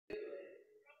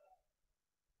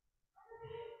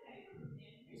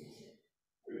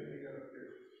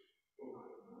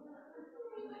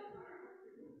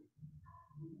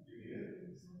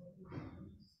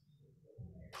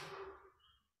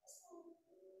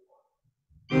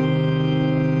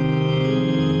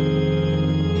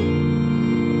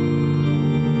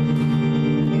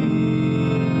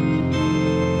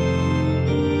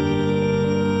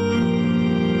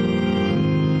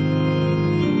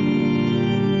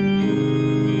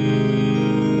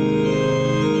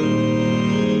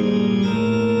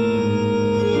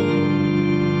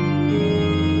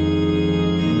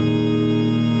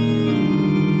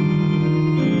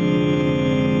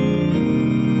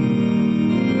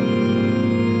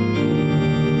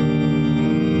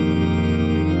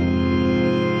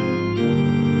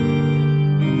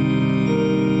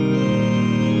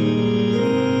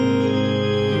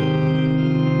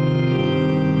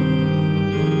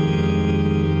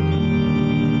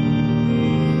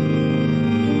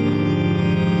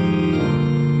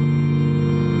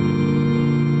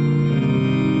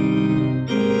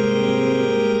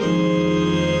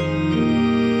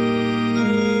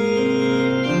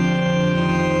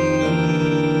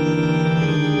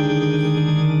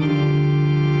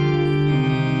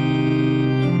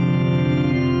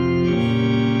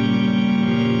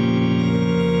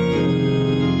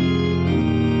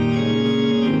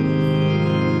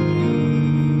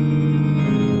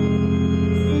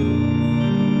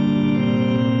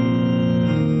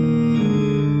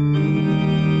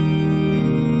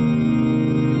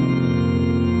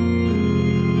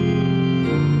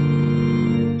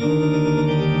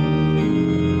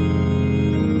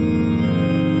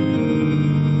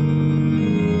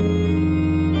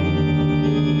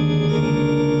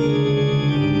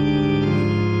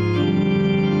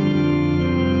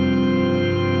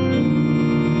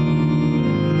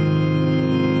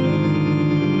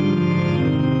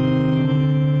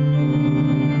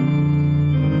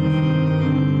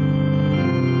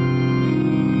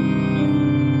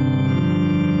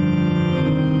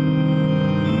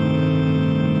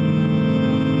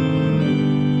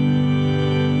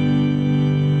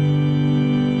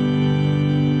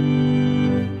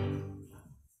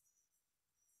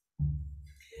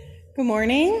Good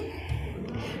morning.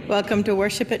 Welcome to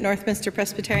worship at Northminster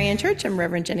Presbyterian Church. I'm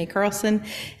Reverend Jeny Carlson,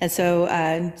 and so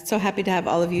happy to have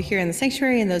all of you here in the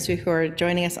sanctuary and those of you who are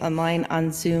joining us online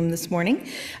on Zoom this morning.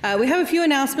 We have a few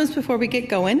announcements before we get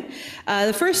going.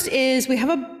 The first is we have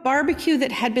a barbecue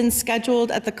that had been scheduled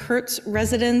at the Kurtz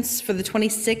residence for the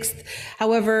 26th.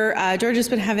 However, George has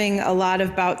been having a lot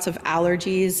of bouts of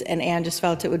allergies, and Anne just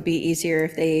felt it would be easier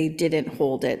if they didn't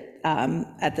hold it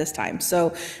at this time.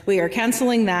 So we are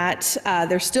canceling that.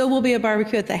 There still will be a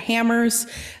barbecue at the Hammers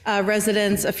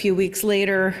residence a few weeks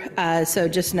later. So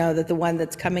just know that the one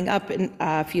that's coming up in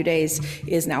a few days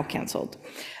is now canceled.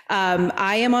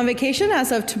 I am on vacation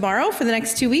as of tomorrow for the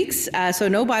next 2 weeks, so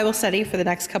no Bible study for the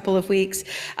next couple of weeks,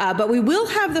 but we will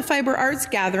have the Fiber Arts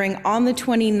Gathering on the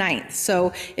 29th.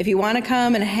 So if you want to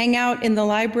come and hang out in the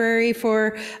library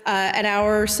for an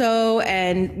hour or so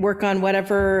and work on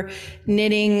whatever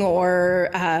knitting or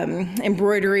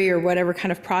embroidery or whatever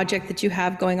kind of project that you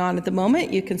have going on at the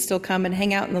moment, you can still come and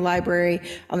hang out in the library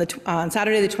on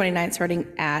Saturday the 29th starting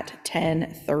at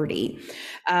 10:30.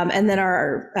 And then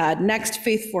our next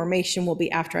faith formation will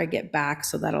be after I get back,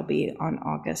 so that'll be on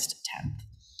August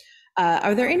 10th.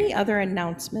 Are there any other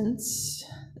announcements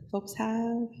that folks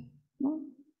have? No?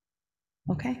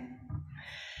 Okay.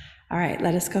 All right,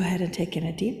 let us go ahead and take in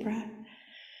a deep breath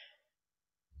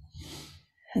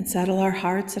and settle our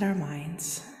hearts and our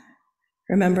minds,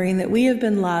 remembering that we have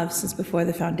been loved since before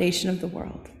the foundation of the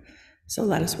world. So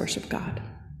let us worship God.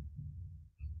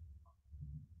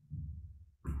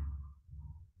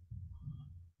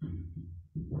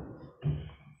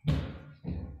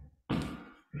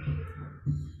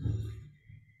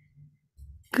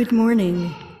 Good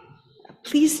morning.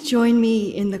 Please join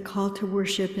me in the call to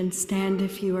worship and stand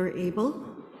if you are able.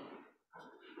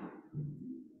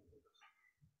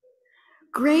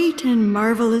 Great and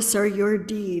marvelous are your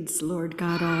deeds, Lord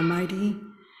God Almighty.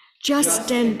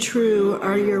 Just and true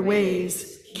are your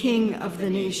ways, King of the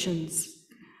nations.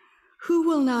 Who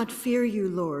will not fear you,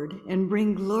 Lord, and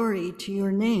bring glory to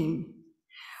your name?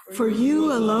 For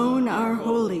you alone are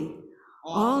holy.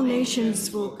 All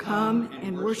nations will come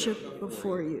and worship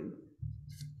before you.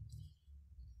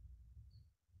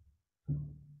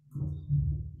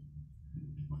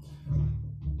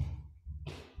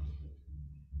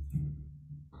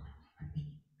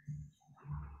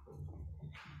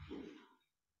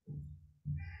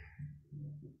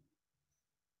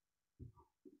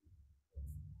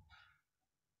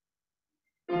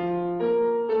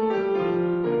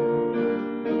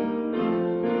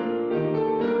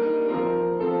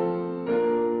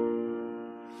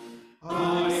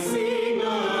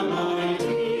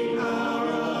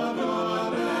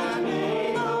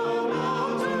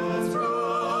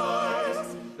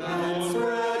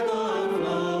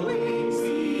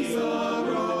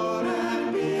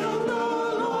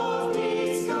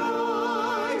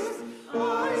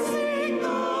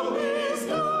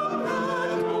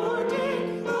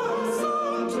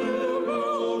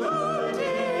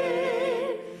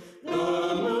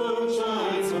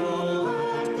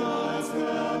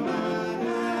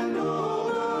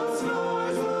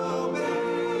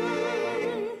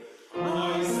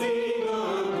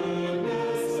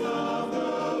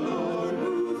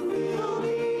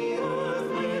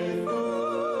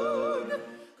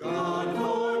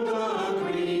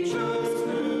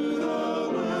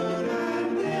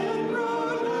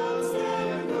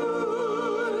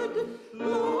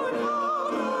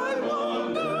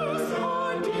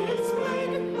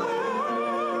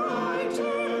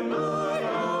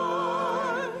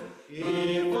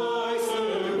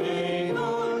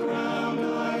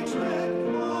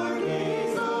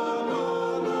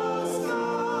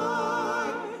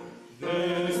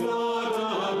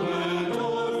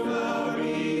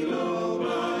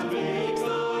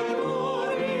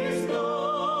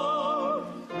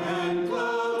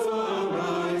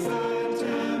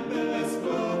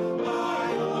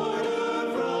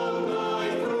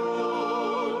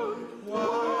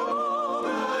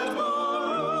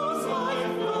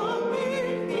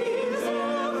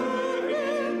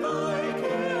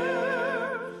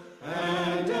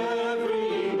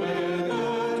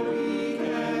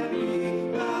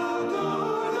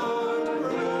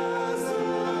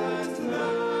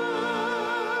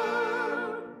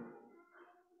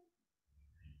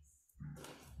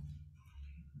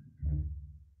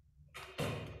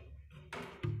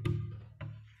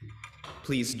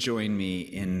 Please join me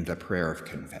in the prayer of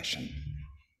confession.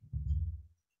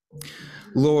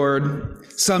 Lord,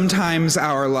 sometimes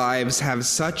our lives have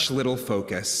such little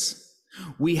focus.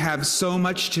 We have so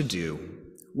much to do.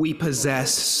 We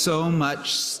possess so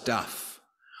much stuff.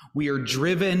 We are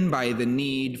driven by the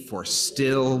need for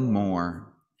still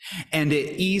more. and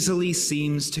it easily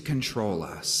seems to control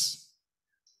us.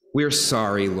 We're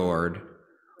sorry, Lord,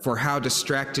 for how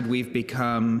distracted we've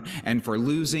become and for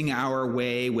losing our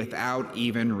way without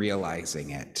even realizing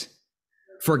it.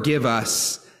 Forgive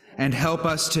us and help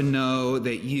us to know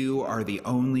that you are the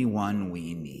only one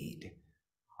we need.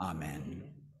 Amen.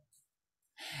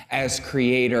 As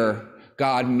Creator,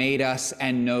 God made us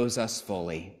and knows us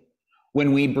fully.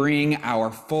 When we bring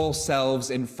our full selves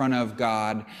in front of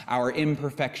God, our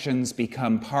imperfections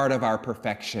become part of our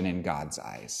perfection in God's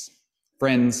eyes.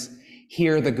 Friends,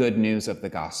 hear the good news of the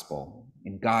gospel.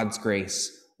 In God's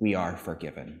grace, we are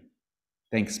forgiven.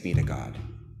 Thanks be to God.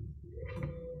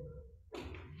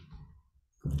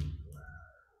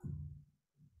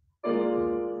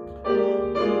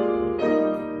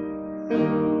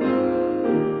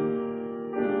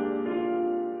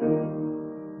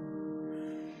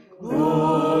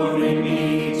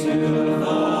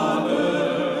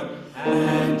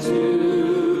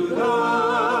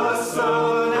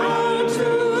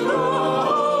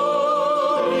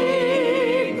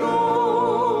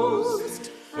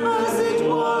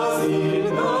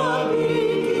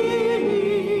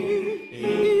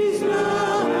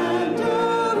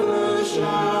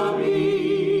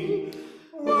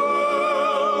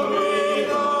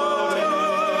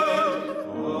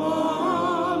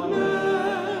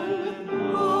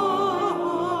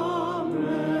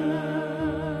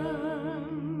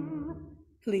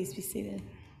 Please be seated.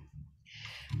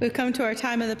 We've come to our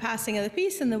time of the passing of the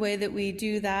peace, and the way that we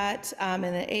do that in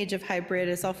the age of hybrid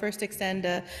is I'll first extend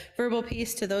a verbal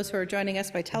peace to those who are joining us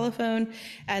by telephone,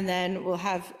 and then we'll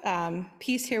have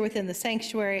peace here within the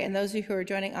sanctuary, and those of you who are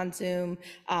joining on Zoom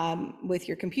with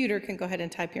your computer can go ahead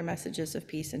and type your messages of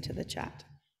peace into the chat.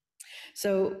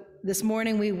 So this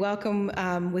morning we welcome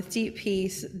with deep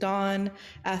peace Dawn,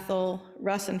 Ethel,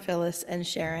 Russ and Phyllis, and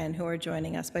Sharon, who are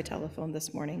joining us by telephone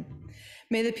this morning.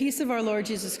 May the peace of our Lord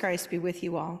Jesus Christ be with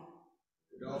you all.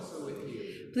 And also with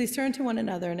you. Please turn to one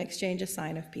another and exchange a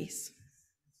sign of peace.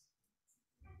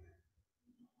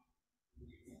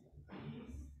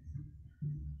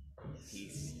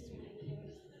 Peace.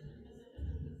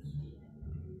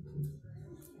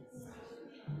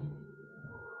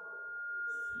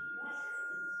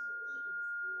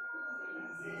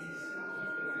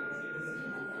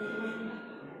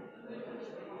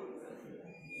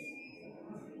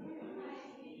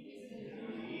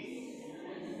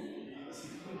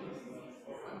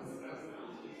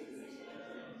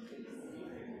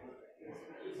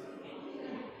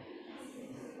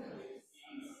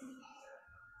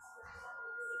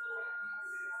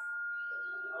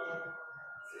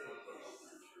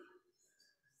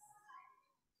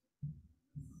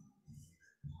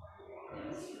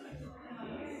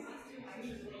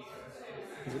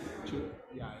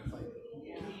 Yeah, it's like this.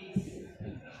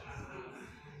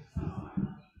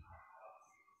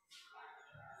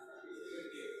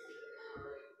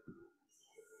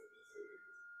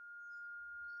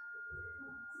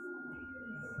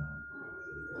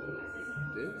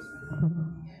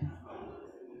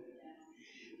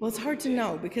 Well, it's hard to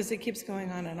know because it keeps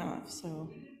going on and off, so.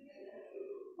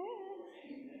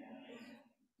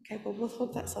 Okay, well, we'll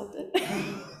hope that solved it. I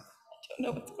don't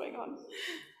know what's going on.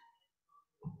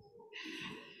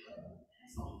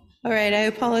 All right, I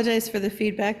apologize for the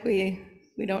feedback. We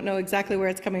don't know exactly where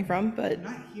it's coming from, but. I'm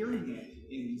not hearing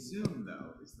it in Zoom,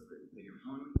 though, is the thing.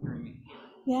 I'm only hearing it here.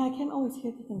 Yeah, I can't always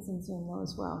hear the things in Zoom though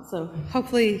as well. So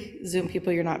hopefully Zoom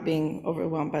people, you're not being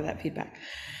overwhelmed by that feedback.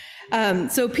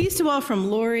 So peace to all from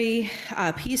Lori,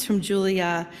 peace from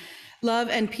Julia, love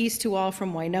and peace to all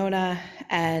from Winona,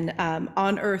 and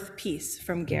on earth peace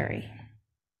from Gary.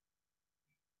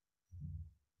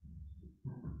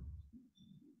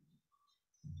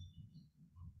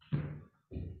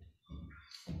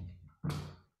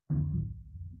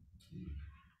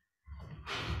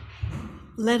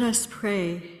 Let us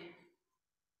pray.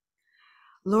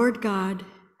 Lord God,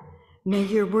 may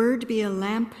your word be a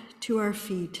lamp to our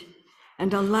feet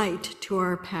and a light to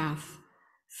our path,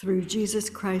 through Jesus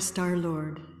Christ our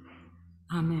Lord.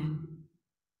 Amen.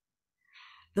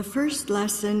 The first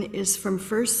lesson is from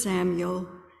 1 Samuel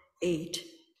 8,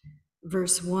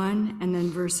 verse 1, and then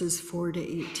verses 4 to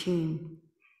 18.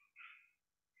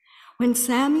 When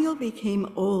Samuel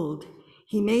became old,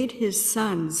 he made his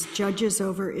sons judges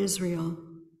over Israel.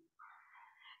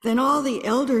 Then all the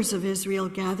elders of Israel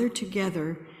gathered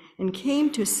together and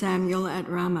came to Samuel at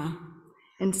Ramah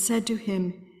and said to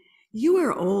him, "You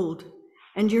are old,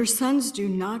 and your sons do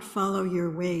not follow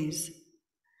your ways.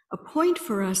 Appoint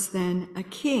for us then a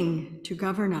king to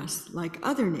govern us like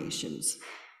other nations."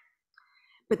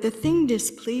 But the thing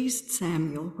displeased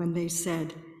Samuel when they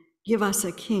said, Give us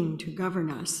a king to govern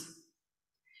us."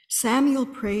 Samuel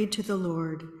prayed to the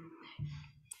Lord,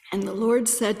 and the Lord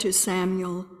said to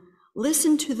Samuel,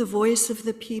 "Listen to the voice of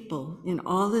the people in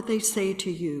all that they say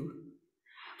to you,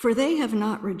 for they have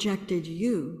not rejected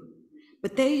you,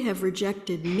 but they have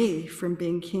rejected me from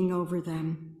being king over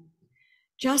them,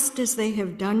 just as they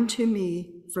have done to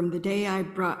me from the day I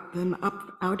brought them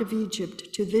up out of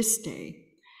Egypt to this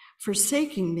day,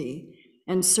 forsaking me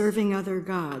and serving other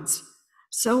gods.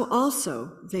 So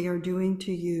also they are doing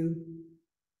to you.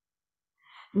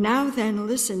 Now then,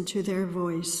 listen to their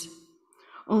voice.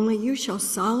 Only you shall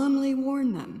solemnly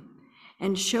warn them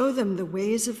and show them the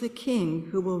ways of the king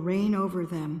who will reign over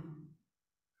them."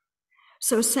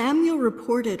 So Samuel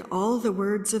reported all the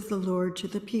words of the Lord to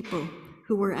the people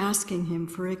who were asking him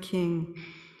for a king.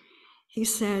 He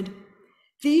said,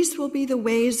 "These will be the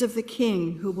ways of the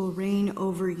king who will reign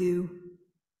over you.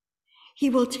 He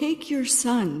will take your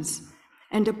sons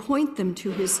and appoint them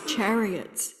to his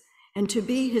chariots and to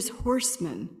be his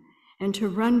horsemen and to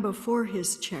run before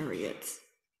his chariots.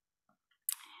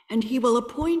 And he will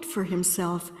appoint for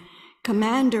himself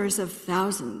commanders of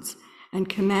thousands and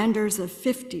commanders of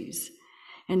 50s,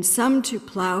 and some to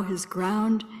plow his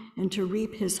ground and to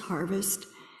reap his harvest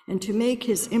and to make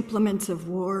his implements of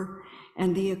war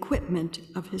and the equipment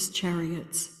of his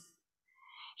chariots.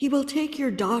 He will take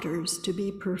your daughters to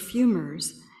be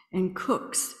perfumers and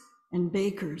cooks and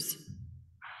bakers.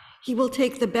 He will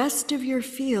take the best of your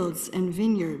fields and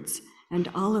vineyards and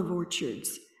olive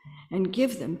orchards and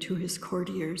give them to his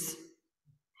courtiers.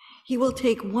 He will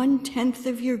take 1/10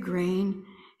 of your grain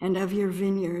and of your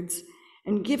vineyards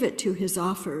and give it to his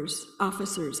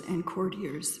officers and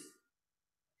courtiers.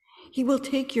 He will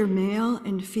take your male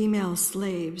and female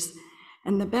slaves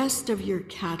and the best of your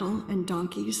cattle and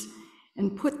donkeys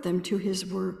and put them to his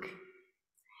work.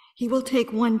 He will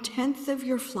take 1/10 of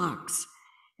your flocks,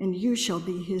 and you shall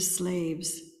be his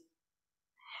slaves.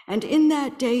 And in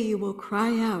that day you will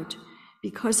cry out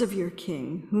because of your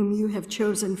king, whom you have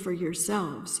chosen for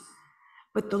yourselves,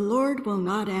 but the Lord will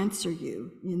not answer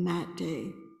you in that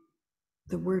day."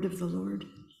 The word of the Lord.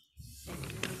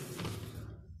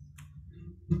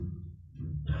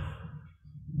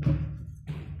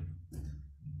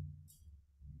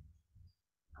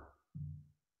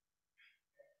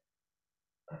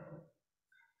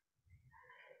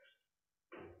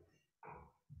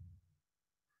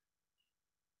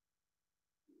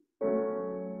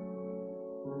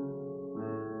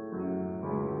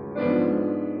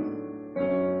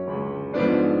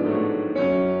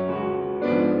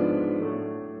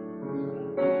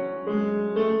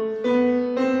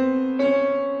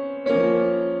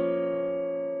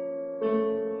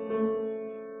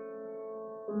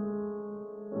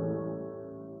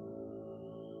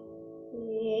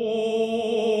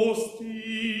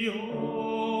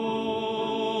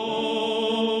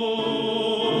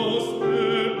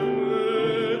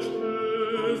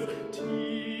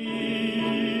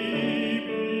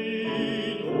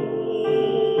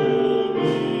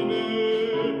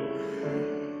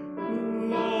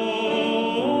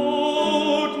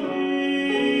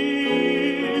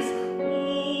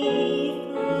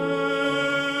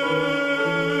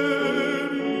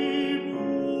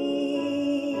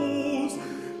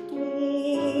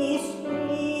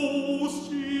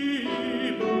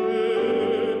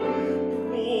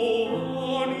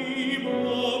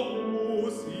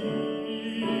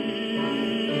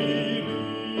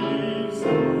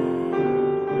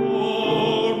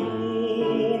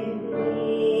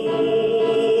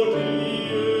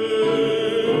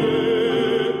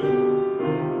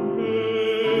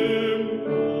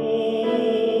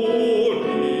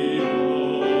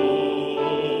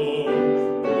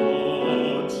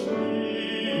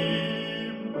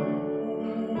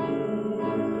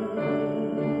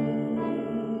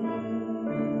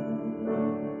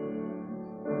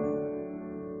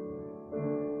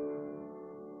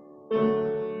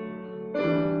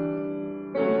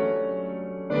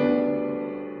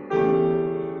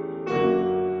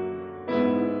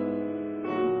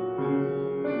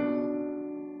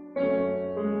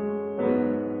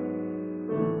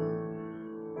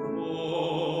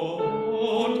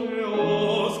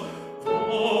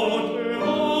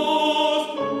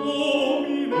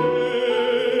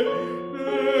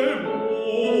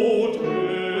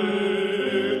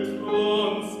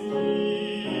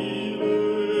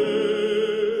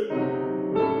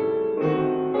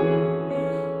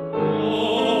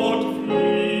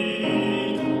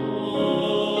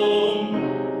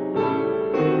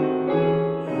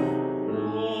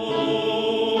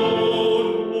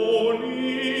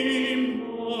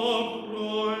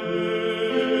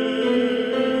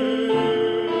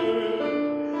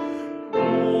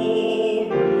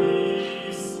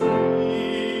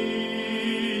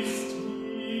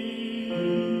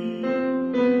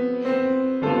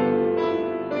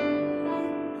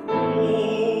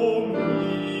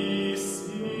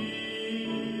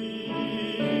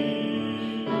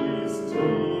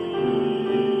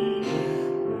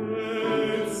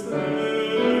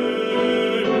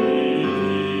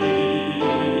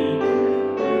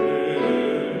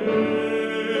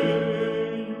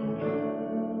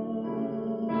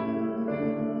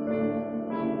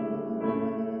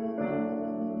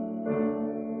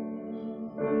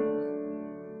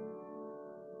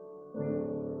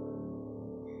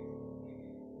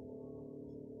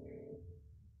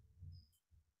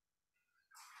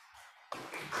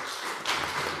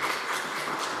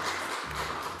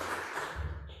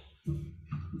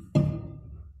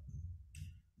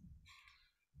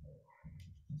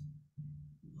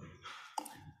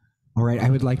 All right,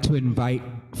 I would like to invite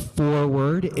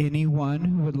forward anyone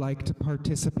who would like to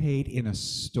participate in a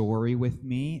story with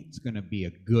me. It's going to be a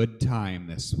good time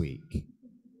this week.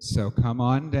 So come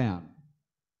on down.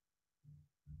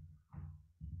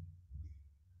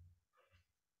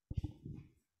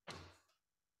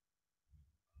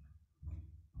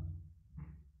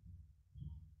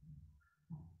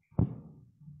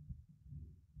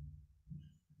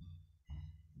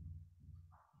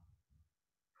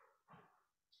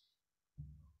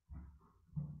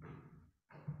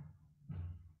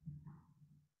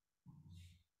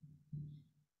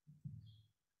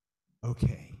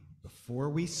 Okay, before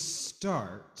we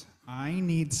start, I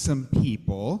need some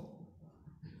people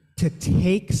to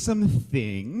take some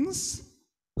things.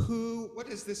 What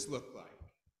does this look like?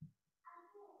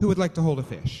 Who would like to hold a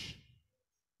fish?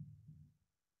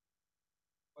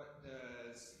 What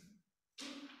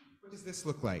does this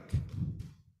look like? It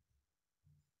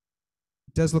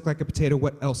does look like a potato.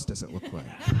 What else does it look like?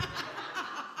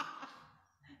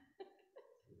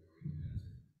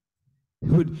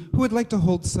 Who would like to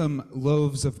hold some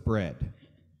loaves of bread?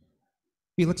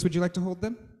 Felix, would you like to hold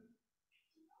them?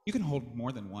 You can hold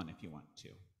more than one if you want to.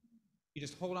 You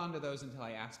just hold on to those until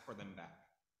I ask for them back.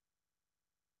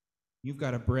 You've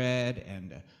got a bread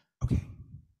and okay.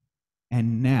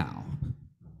 And now,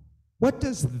 what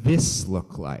does this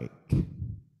look like?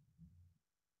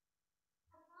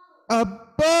 A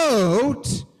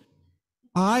boat?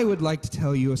 I would like to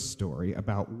tell you a story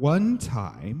about one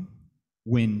time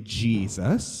when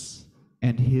Jesus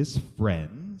and his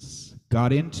friends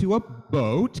got into a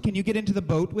boat. Can you get into the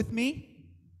boat with me?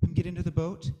 Come get into the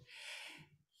boat.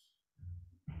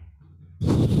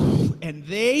 And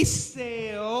they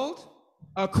sailed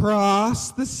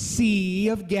across the Sea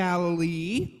of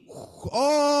Galilee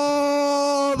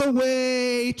all the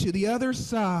way to the other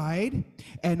side.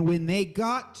 And when they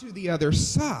got to the other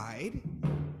side,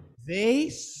 they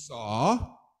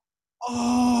saw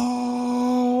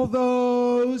all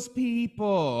those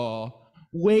people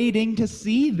waiting to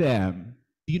see them.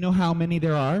 Do you know how many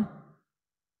there are?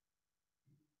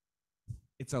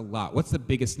 It's a lot. What's the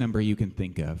biggest number you can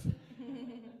think of?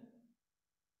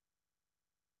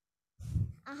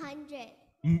 100.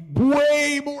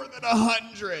 Way more than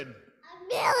 100.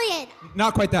 1,000,000.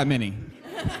 Not quite that many.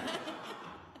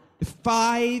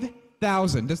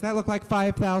 5,000. Does that look like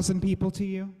 5,000 people to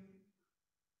you?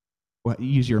 Well,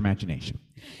 use your imagination.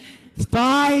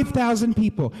 5,000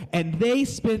 people, and they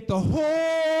spent the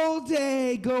whole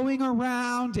day going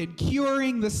around and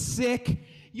curing the sick.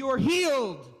 You're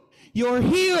healed. You're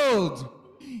healed.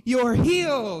 You're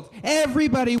healed.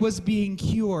 Everybody was being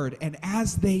cured. And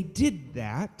as they did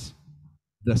that,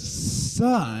 the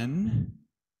sun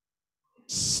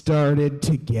started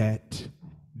to get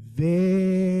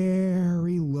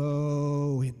very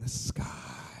low in the sky.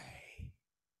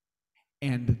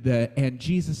 And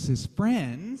Jesus'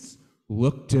 friends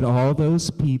looked at all those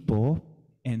people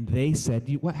and they said,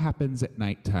 what happens at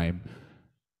nighttime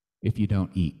if you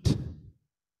don't eat?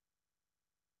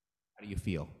 How do you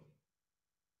feel?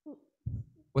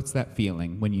 What's that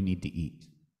feeling when you need to eat?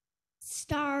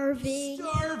 Starving.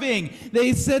 Starving.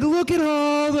 They said, look at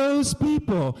all those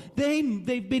people.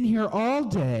 They've been here all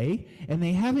day and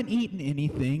they haven't eaten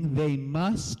anything. They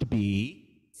must be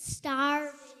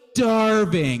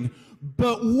starving.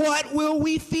 But what will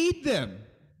we feed them?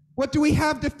 What do we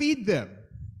have to feed them?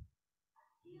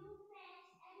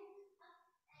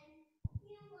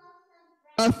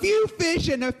 A few fish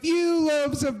and a few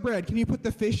loaves of bread. Can you put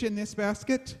the fish in this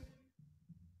basket?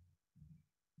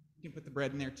 You can put the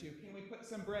bread in there too. Can we put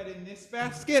some bread in this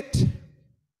basket?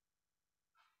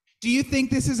 Do you think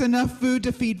this is enough food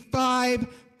to feed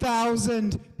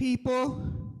 5,000 people?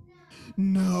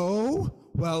 No.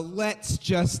 Well, let's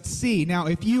just see. Now,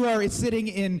 if you are sitting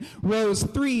in rows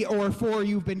 3 or 4,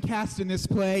 you've been cast in this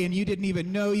play and you didn't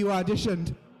even know you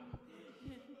auditioned.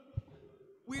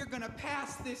 We're going to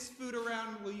pass this food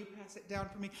around. Will you pass it down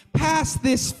for me? Pass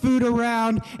this food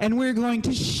around, and we're going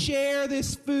to share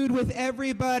this food with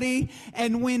everybody.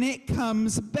 And when it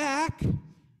comes back,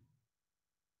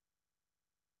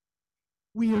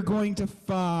 we are going to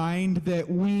find that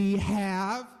we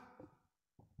have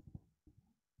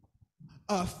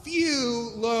a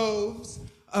few loaves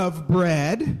of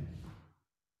bread,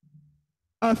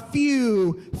 a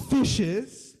few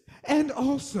fishes, and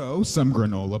also some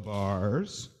granola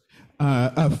bars,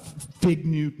 fig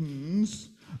Newtons,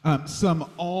 some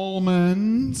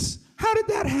almonds. How did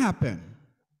that happen?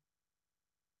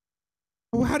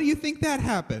 Well, how do you think that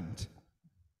happened?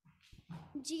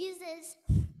 Jesus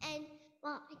and,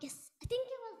 well, I think it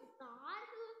was God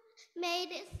who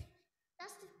made it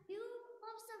just a few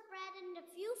loaves of bread and a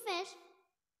few fish.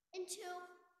 into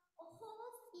a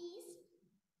whole feast,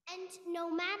 and no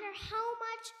matter how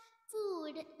much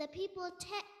food the people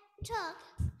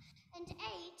took and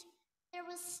ate, there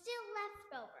was still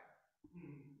left over.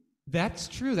 That's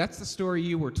true. That's the story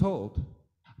you were told.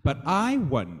 But I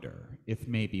wonder if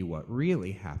maybe what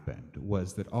really happened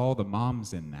was that all the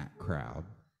moms in that crowd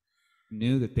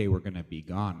knew that they were going to be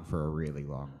gone for a really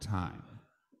long time.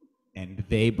 And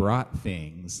they brought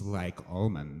things like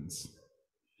almonds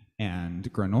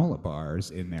and granola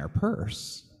bars in their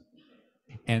purse.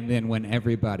 And then when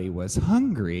everybody was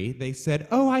hungry, they said,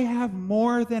 "Oh, I have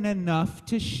more than enough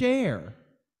to share."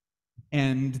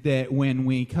 And that when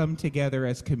we come together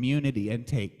as community and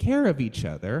take care of each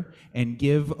other and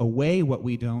give away what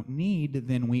we don't need,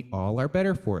 then we all are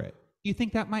better for it. Do you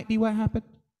think that might be what happened?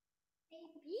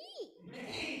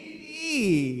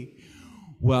 Maybe.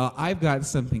 Well, I've got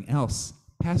something else.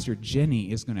 Pastor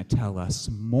Jeny is going to tell us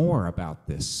more about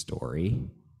this story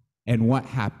and what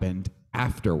happened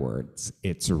afterwards.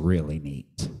 It's really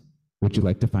neat. Would you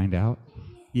like to find out?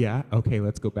 Yeah? Okay,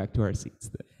 let's go back to our seats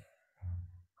then.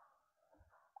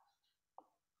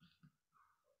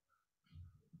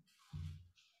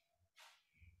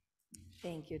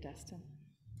 Thank you, Dustin.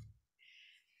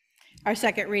 Our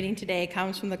second reading today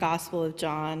comes from the Gospel of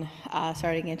John,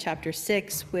 starting in chapter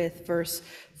 6 with verse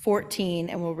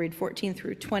 14, and we'll read 14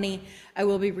 through 20. I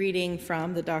will be reading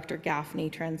from the Dr.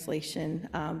 Gaffney translation,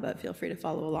 but feel free to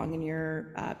follow along in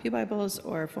your Pew Bibles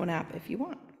or phone app if you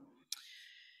want.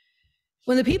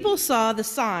 When the people saw the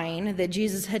sign that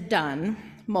Jesus had done,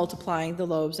 multiplying the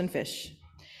loaves and fish,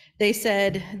 they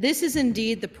said, "This is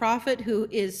indeed the prophet who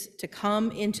is to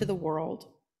come into the world."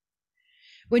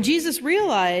 When Jesus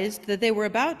realized that they were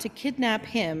about to kidnap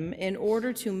him in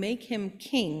order to make him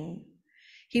king,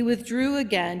 he withdrew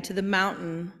again to the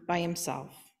mountain by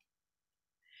himself.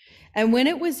 And when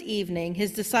it was evening,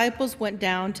 his disciples went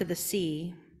down to the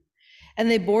sea, and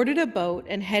they boarded a boat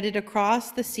and headed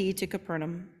across the sea to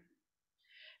Capernaum.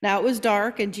 Now it was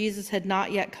dark, and Jesus had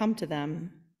not yet come to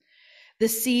them. The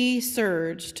sea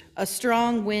surged, a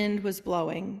strong wind was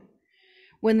blowing.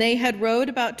 When they had rowed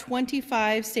about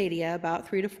 25 stadia, about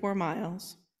 3 to 4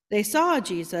 miles, they saw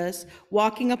Jesus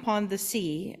walking upon the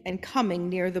sea and coming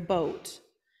near the boat,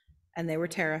 and they were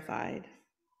terrified.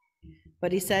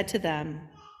 But he said to them,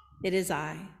 "It is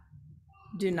I.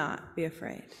 Do not be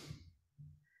afraid."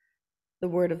 The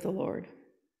word of the Lord.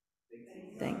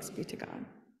 Thanks be to God.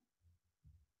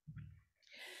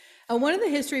 One of the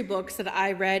history books that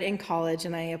I read in college,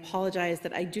 and I apologize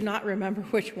that I do not remember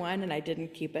which one, and I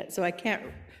didn't keep it, so I can't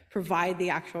provide the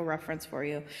actual reference for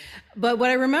you. But what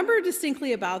I remember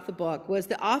distinctly about the book was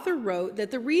the author wrote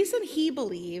that the reason he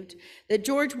believed that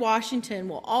George Washington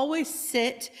will always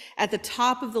sit at the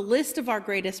top of the list of our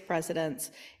greatest presidents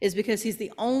is because he's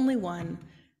the only one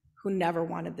who never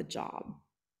wanted the job.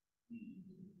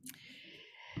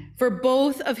 For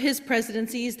both of his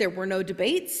presidencies, there were no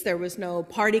debates, there was no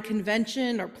party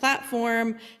convention or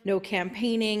platform, no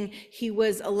campaigning. He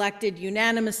was elected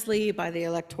unanimously by the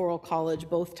Electoral College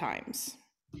both times.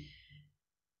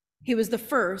 He was the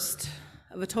first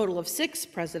of a total of 6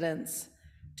 presidents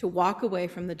to walk away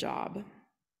from the job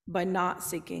by not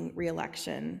seeking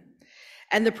re-election.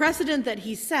 And the precedent that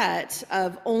he set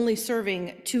of only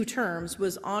serving 2 terms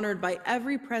was honored by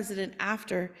every president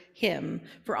after him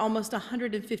for almost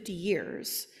 150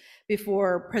 years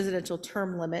before presidential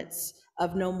term limits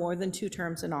of no more than 2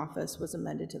 terms in office was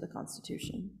amended to the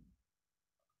Constitution.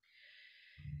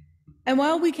 And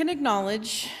while we can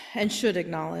acknowledge and should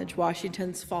acknowledge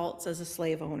Washington's faults as a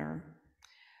slave owner,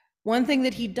 one thing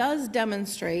that he does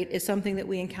demonstrate is something that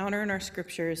we encounter in our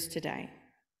scriptures today.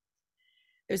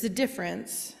 There's a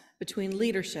difference between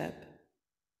leadership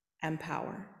and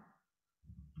power.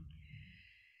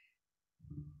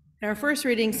 In our first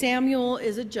reading, Samuel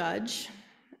is a judge,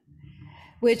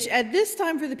 which at this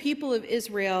time for the people of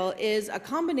Israel is a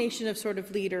combination of sort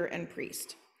of leader and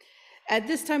priest. At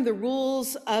this time, the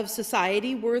rules of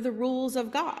society were the rules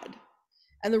of God.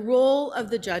 And the role of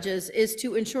the judges is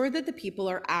to ensure that the people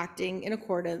are acting in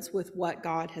accordance with what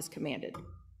God has commanded.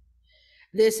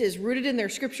 This is rooted in their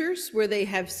scriptures, where they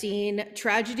have seen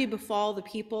tragedy befall the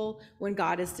people when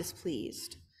God is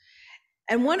displeased.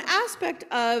 And one aspect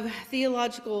of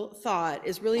theological thought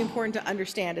is really important to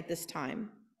understand at this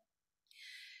time.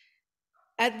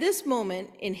 At this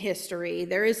moment in history,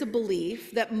 there is a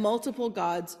belief that multiple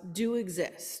gods do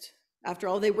exist. After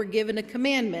all, they were given a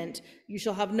commandment, "You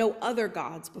shall have no other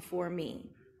gods before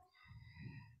me."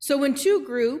 So when 2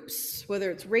 groups, whether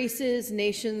it's races,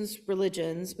 nations,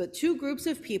 religions, but 2 groups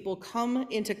of people come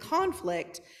into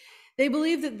conflict, they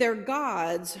believe that their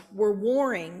gods were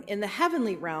warring in the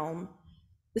heavenly realm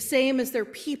the same as their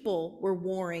people were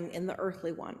warring in the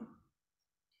earthly one.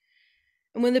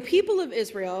 And when the people of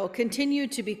Israel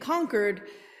continued to be conquered,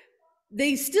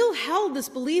 they still held this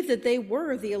belief that they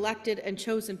were the elected and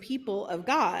chosen people of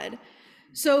God.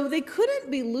 So they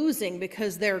couldn't be losing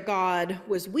because their God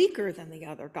was weaker than the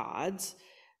other gods.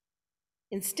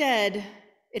 Instead,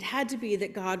 it had to be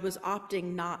that God was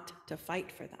opting not to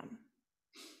fight for them.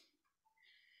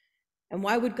 And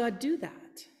why would God do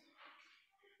that?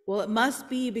 Well, it must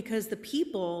be because the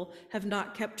people have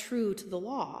not kept true to the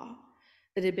law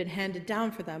that had been handed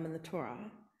down for them in the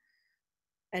Torah.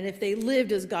 And if they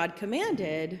lived as God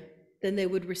commanded, then they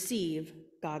would receive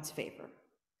God's favor.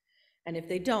 And if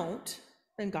they don't,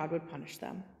 then God would punish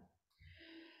them.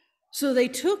 So they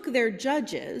took their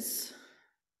judges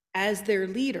as their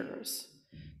leaders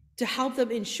to help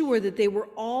them ensure that they were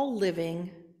all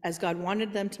living as God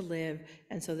wanted them to live,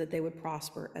 and so that they would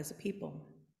prosper as a people.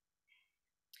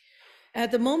 At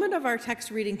the moment of our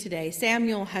text reading today,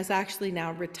 Samuel has actually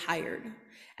now retired,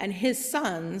 and his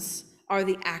sons are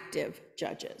the active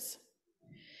judges.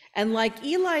 And like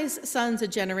Eli's sons a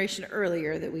generation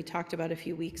earlier that we talked about a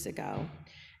few weeks ago,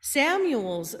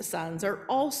 Samuel's sons are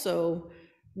also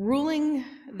ruling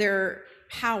their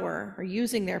power or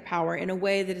using their power in a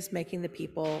way that is making the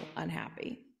people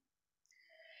unhappy.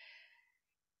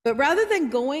 But rather than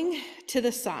going to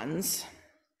the sons,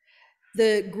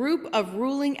 the group of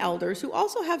ruling elders, who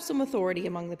also have some authority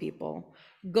among the people,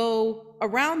 go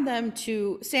around them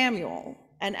to Samuel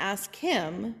and ask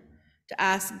him to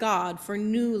ask God for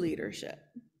new leadership.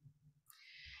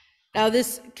 Now,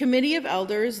 this committee of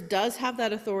elders does have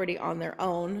that authority on their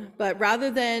own, but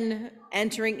rather than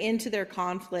entering into their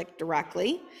conflict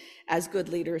directly, as good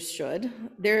leaders should,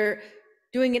 they're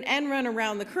doing an end run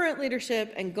around the current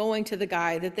leadership and going to the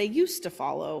guy that they used to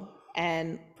follow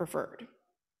and preferred.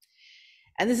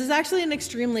 And this is actually an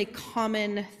extremely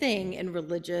common thing in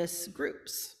religious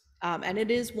groups. And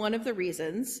it is one of the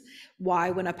reasons why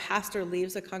when a pastor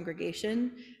leaves a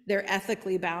congregation, they're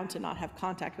ethically bound to not have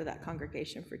contact with that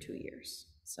congregation for 2 years.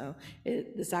 So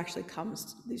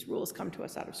these rules come to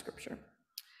us out of Scripture.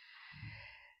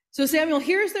 So Samuel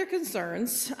hears their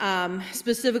concerns,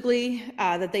 specifically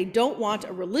that they don't want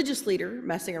a religious leader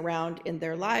messing around in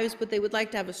their lives, but they would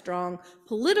like to have a strong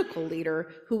political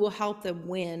leader who will help them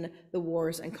win the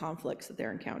wars and conflicts that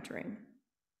they're encountering.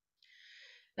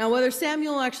 Now, whether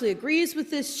Samuel actually agrees with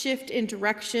this shift in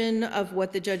direction of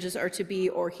what the judges are to be,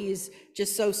 or he's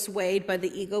just so swayed by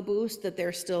the ego boost that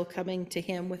they're still coming to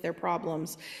him with their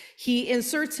problems, he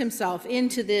inserts himself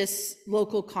into this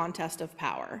local contest of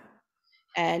power,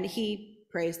 and he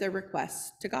prays their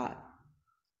requests to God.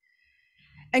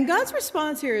 And God's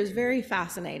response here is very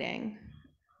fascinating,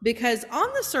 because on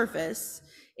the surface,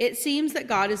 it seems that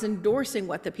God is endorsing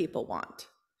what the people want.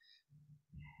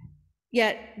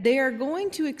 Yet they are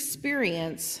going to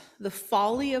experience the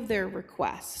folly of their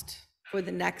request for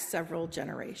the next several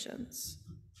generations.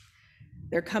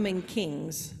 Their coming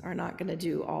kings are not going to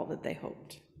do all that they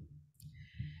hoped.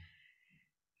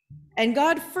 And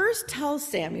God first tells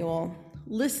Samuel,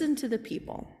 listen to the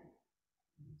people.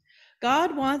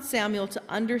 God wants Samuel to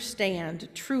understand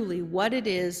truly what it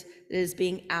is that is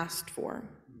being asked for,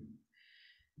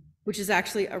 which is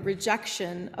actually a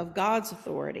rejection of God's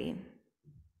authority,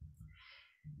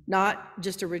 not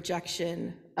just a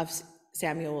rejection of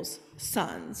Samuel's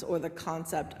sons or the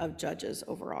concept of judges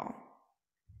overall.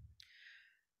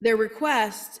 Their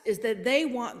request is that they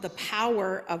want the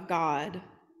power of God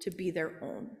to be their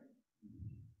own.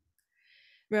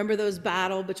 Remember those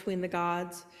battle between the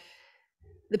gods?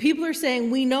 The people are saying,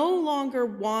 we no longer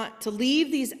want to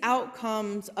leave these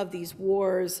outcomes of these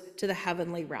wars to the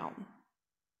heavenly realm.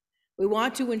 We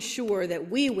want to ensure that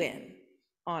we win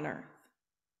on earth.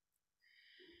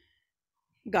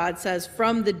 God says,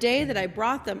 from the day that I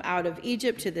brought them out of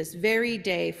Egypt to this very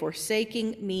day,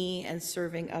 forsaking me and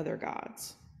serving other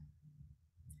gods.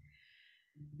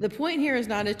 The point here is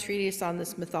not a treatise on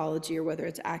this mythology or whether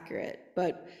it's accurate,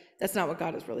 but that's not what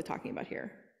God is really talking about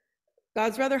here.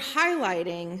 God's rather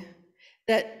highlighting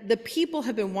that the people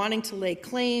have been wanting to lay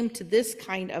claim to this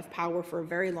kind of power for a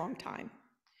very long time.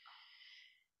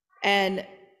 And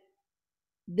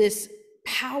this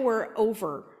power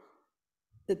over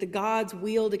that the gods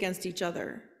wield against each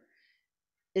other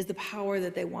is the power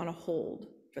that they want to hold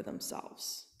for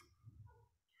themselves.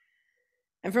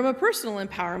 And from a personal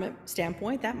empowerment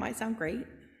standpoint, that might sound great.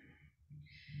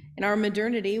 In our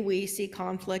modernity, we see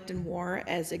conflict and war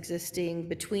as existing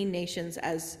between nations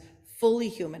as fully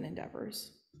human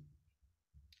endeavors.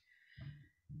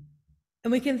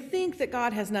 And we can think that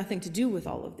God has nothing to do with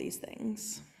all of these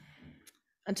things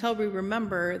until we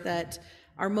remember that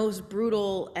our most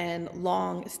brutal and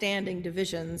long-standing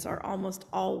divisions are almost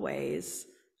always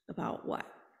about what?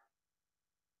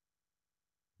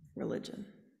 Religion.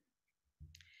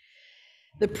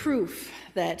 The proof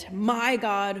that my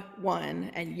God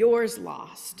won and yours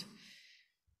lost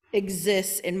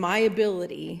exists in my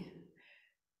ability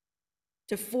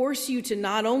to force you to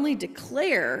not only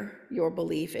declare your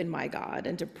belief in my God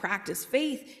and to practice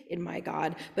faith in my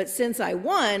God, but since I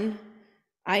won,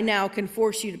 I now can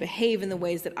force you to behave in the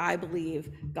ways that I believe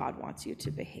God wants you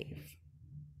to behave.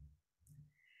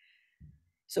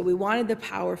 So we wanted the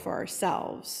power for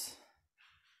ourselves,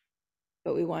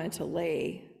 but we wanted to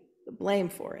lay the blame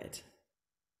for it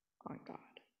on God.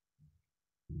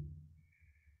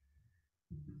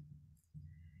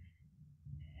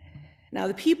 Now,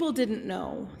 the people didn't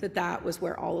know that that was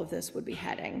where all of this would be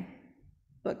heading,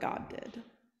 but God did.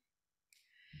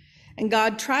 And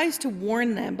God tries to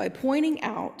warn them by pointing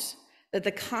out that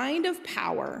the kind of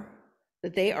power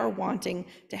that they are wanting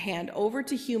to hand over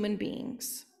to human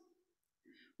beings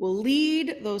will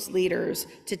lead those leaders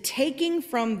to taking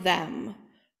from them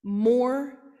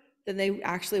more than they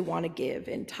actually want to give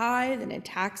in tithe and in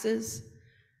taxes,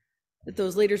 that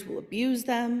those leaders will abuse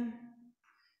them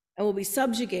and will be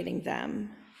subjugating them,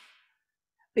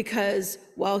 because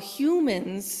while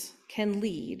humans can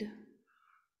lead,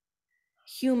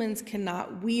 humans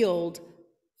cannot wield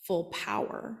full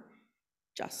power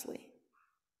justly.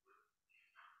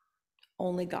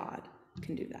 Only God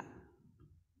can do that.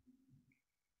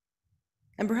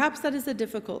 And perhaps that is a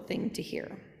difficult thing to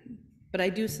hear, but I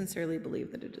do sincerely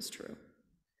believe that it is true.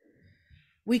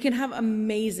 We can have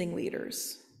amazing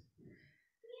leaders.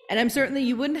 And I'm certain that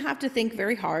you wouldn't have to think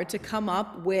very hard to come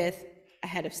up with a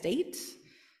head of state,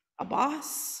 a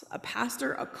boss, a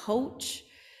pastor, a coach,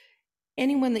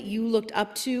 anyone that you looked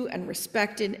up to and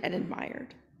respected and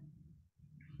admired.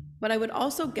 But I would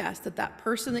also guess that that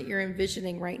person that you're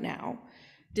envisioning right now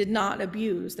did not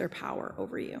abuse their power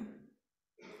over you.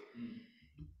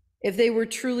 If they were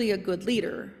truly a good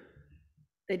leader,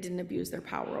 they didn't abuse their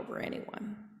power over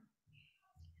anyone.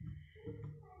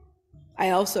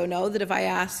 I also know that if I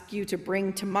ask you to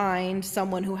bring to mind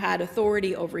someone who had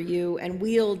authority over you and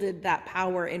wielded that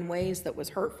power in ways that was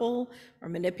hurtful or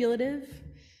manipulative,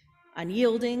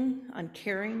 unyielding,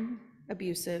 uncaring,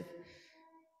 abusive,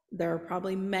 there are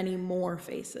probably many more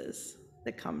faces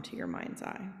that come to your mind's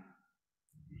eye.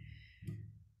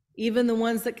 Even the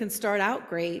ones that can start out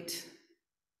great,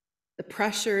 the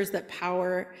pressures that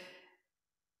power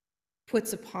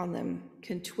puts upon them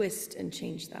can twist and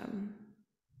change them.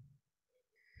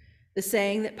 The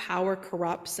saying that power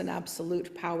corrupts and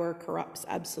absolute power corrupts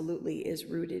absolutely is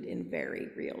rooted in very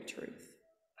real truth.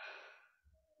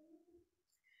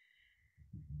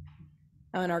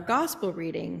 Now, in our gospel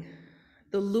reading,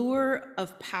 the lure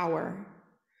of power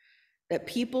that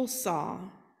people saw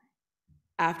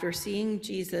after seeing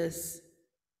Jesus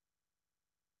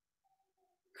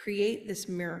create this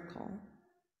miracle,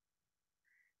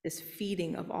 this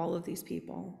feeding of all of these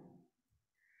people,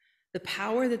 the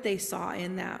power that they saw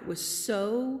in that was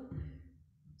so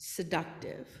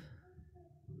seductive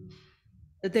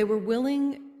that they were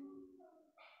willing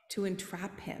to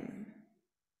entrap him.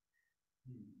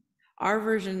 Our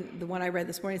version, the one I read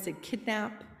this morning, said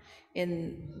kidnap.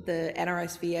 In the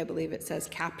NRSV, I believe it says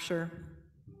capture.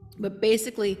 But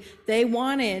basically, they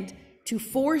wanted to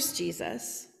force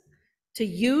Jesus to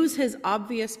use his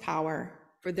obvious power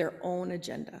for their own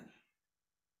agenda.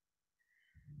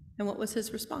 And what was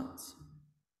his response?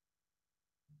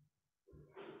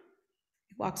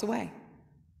 He walks away.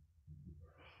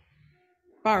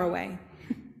 Far away.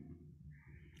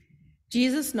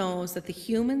 Jesus knows that the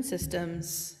human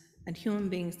systems and human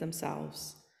beings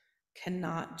themselves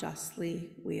cannot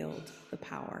justly wield the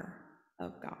power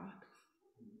of God.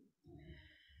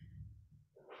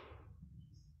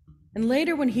 And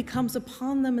later, when he comes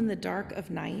upon them in the dark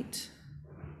of night,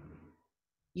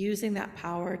 using that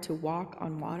power to walk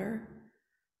on water,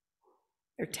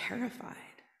 they're terrified.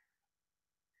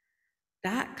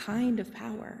 That kind of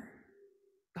power,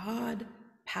 God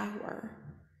power,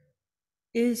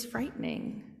 is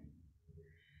frightening,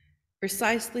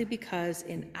 precisely because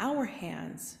in our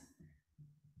hands,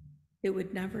 it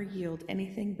would never yield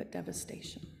anything but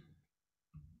devastation.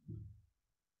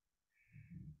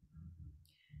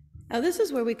 Now, this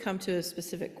is where we come to a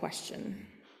specific question.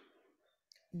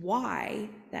 Why,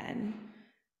 then,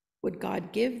 would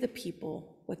God give the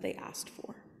people what they asked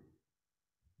for?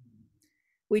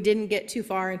 We didn't get too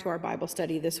far into our Bible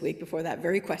study this week before that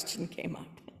very question came up.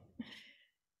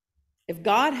 If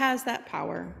God has that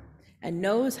power and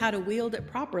knows how to wield it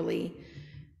properly,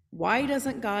 why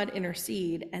doesn't God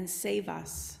intercede and save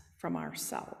us from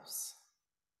ourselves?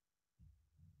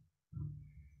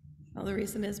 Well, the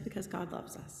reason is because God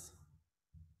loves us.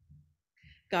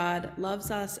 God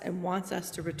loves us and wants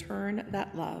us to return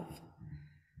that love.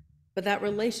 But that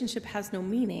relationship has no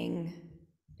meaning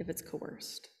if it's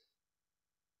coerced.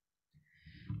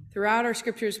 Throughout our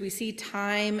scriptures, we see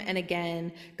time and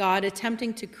again God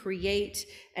attempting to create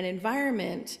an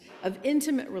environment of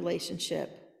intimate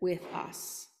relationship with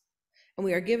us. And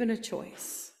we are given a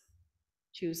choice.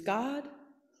 Choose God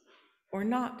or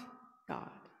not God.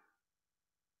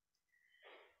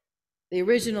 The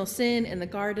original sin in the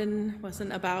garden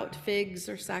wasn't about figs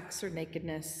or sex or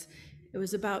nakedness. It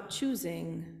was about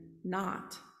choosing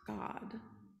not God.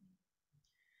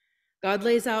 God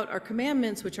lays out our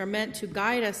commandments, which are meant to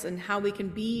guide us in how we can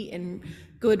be in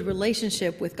good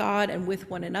relationship with God and with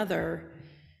one another.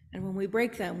 And when we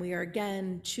break them, we are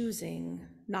again choosing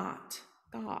not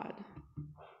God.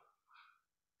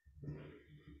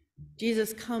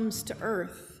 Jesus comes to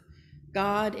earth,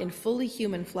 God in fully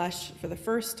human flesh for the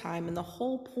first time, and the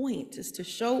whole point is to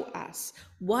show us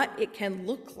what it can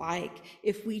look like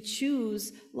if we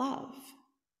choose love.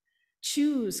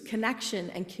 Choose connection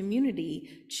and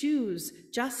community, choose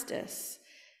justice.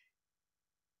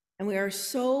 And we are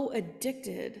so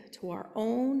addicted to our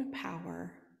own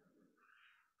power,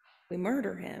 we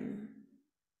murder him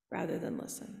rather than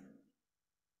listen.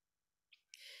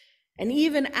 And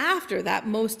even after that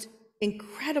most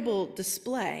incredible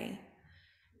display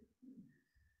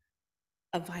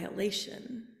of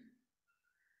violation,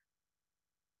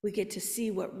 we get to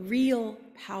see what real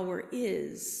power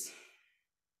is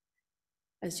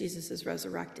as Jesus is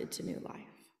resurrected to new life.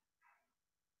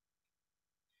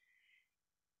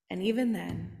 And even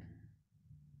then,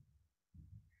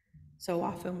 so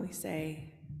often we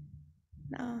say,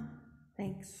 no,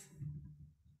 thanks.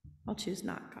 I'll choose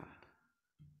not God.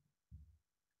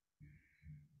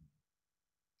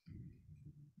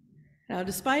 Now,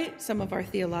 despite some of our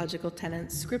theological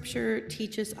tenets, Scripture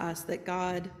teaches us that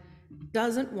God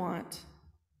doesn't want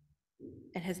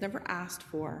and has never asked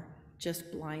for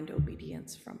just blind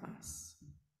obedience from us.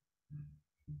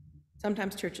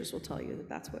 Sometimes churches will tell you that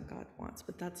that's what God wants,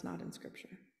 but that's not in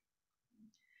Scripture.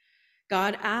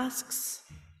 God asks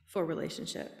for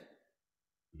relationship,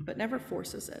 but never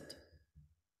forces it.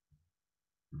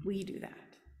 We do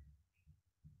that.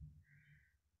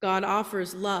 God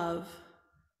offers love,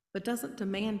 but doesn't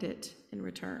demand it in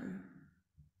return.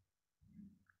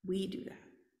 We do that.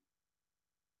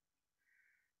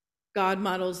 God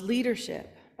models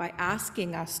leadership by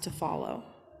asking us to follow,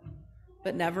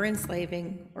 but never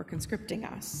enslaving or conscripting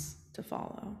us to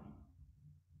follow.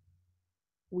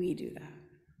 We do that.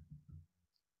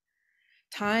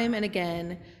 Time and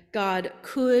again, God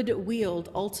could wield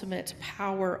ultimate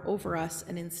power over us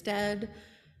and instead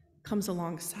comes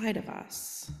alongside of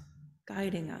us,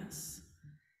 guiding us,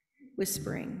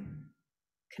 whispering,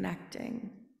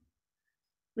 connecting,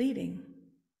 leading.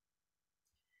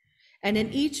 And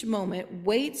in each moment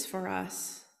waits for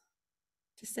us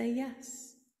to say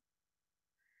yes.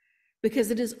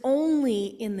 Because it is only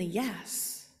in the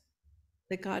yes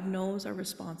that God knows our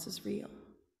response is real.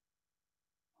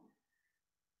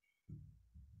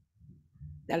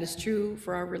 That is true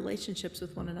for our relationships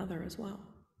with one another as well.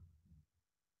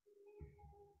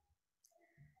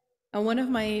 And one of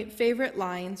my favorite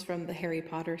lines from the Harry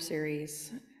Potter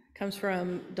series comes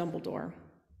from Dumbledore,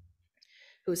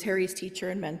 who is Harry's teacher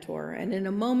and mentor. And in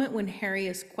a moment when Harry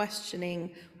is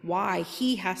questioning why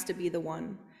he has to be the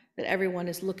one that everyone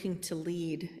is looking to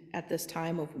lead at this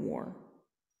time of war,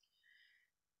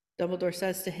 Dumbledore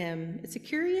says to him, "It's a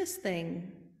curious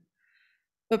thing,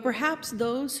 but perhaps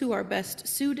those who are best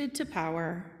suited to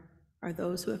power are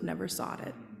those who have never sought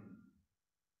it.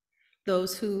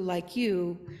 Those who, like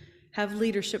you, have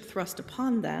leadership thrust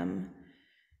upon them,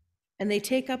 and they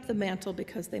take up the mantle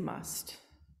because they must,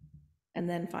 and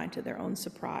then find to their own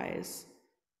surprise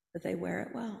that they wear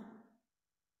it well."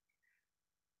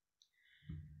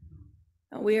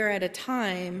 Now, we are at a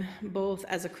time, both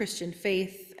as a Christian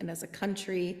faith and as a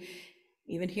country,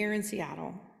 even here in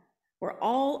Seattle, where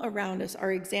all around us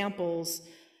are examples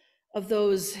of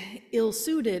those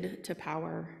ill-suited to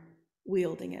power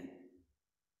wielding it.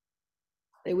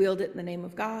 They wield it in the name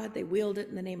of God, they wield it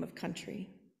in the name of country,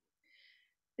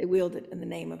 they wield it in the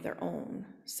name of their own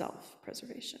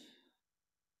self-preservation.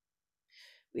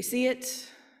 We see it,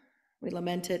 we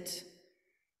lament it,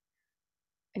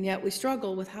 and yet we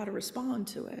struggle with how to respond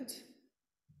to it.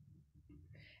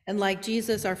 And like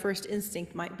Jesus, our first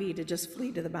instinct might be to just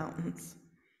flee to the mountains,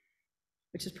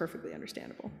 which is perfectly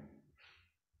understandable.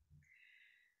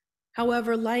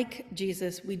 However, like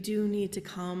Jesus, we do need to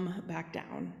come back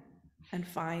down and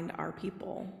find our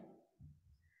people.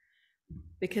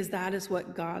 because that is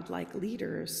what God-like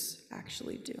leaders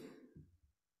actually do.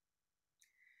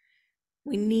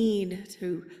 We need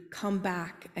to come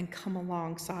back and come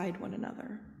alongside one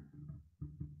another.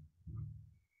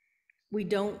 We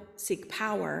don't seek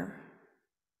power,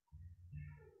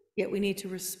 yet we need to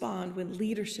respond when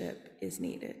leadership is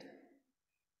needed.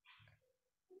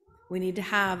 We need to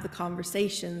have the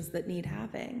conversations that need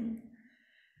having.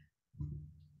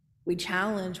 We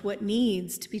challenge what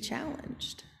needs to be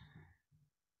challenged.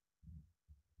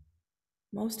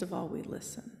 Most of all, we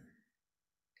listen.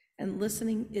 And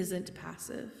listening isn't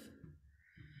passive.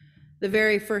 The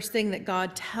very first thing that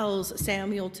God tells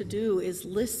Samuel to do is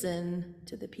listen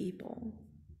to the people,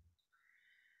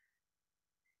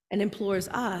 and implores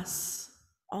us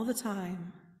all the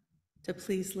time to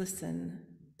please listen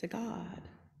to God.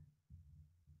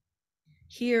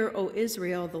 Hear, O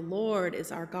Israel, the Lord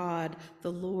is our God,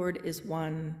 the Lord is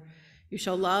one. You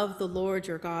shall love the Lord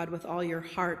your God with all your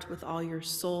heart, with all your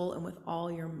soul, and with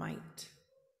all your might.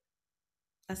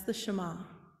 That's the Shema,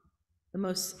 the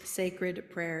most sacred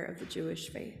prayer of the Jewish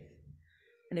faith.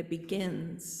 And it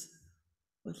begins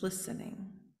with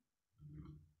listening.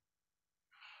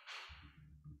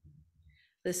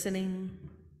 Listening,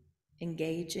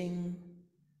 engaging,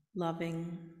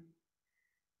 loving.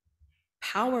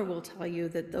 Power will tell you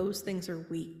that those things are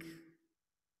weak,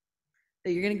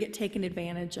 that you're going to get taken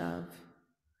advantage of,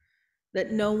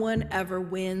 that no one ever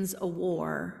wins a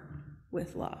war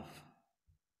with love.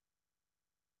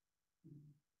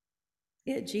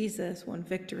 Yet Jesus won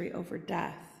victory over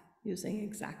death using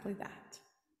exactly that.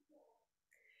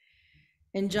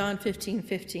 In John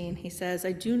 15:15, he says,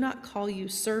 I do not call you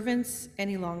servants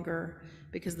any longer,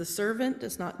 because the servant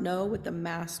does not know what the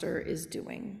master is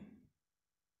doing.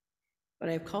 But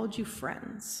I have called you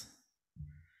friends,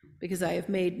 because I have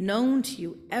made known to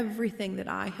you everything that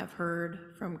I have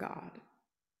heard from God.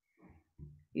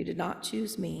 You did not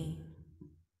choose me,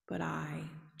 but I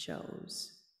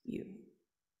chose you.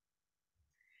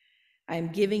 I am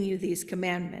giving you these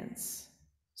commandments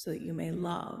so that you may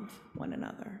love one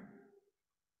another.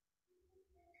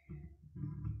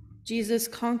 Jesus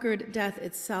conquered death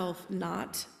itself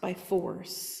not by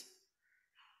force,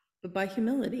 but by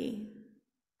humility,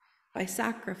 by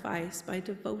sacrifice, by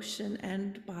devotion,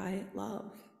 and by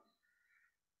love.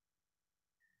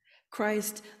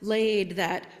 Christ laid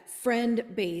that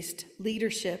friend-based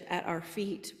leadership at our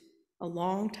feet a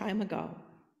long time ago.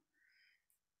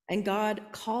 And God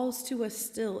calls to us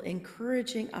still,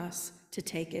 encouraging us to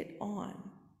take it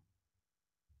on.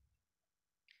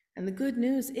 And the good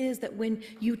news is that when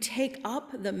you take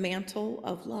up the mantle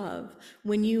of love,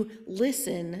 when you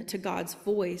listen to God's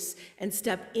voice and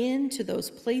step into those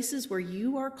places where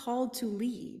you are called to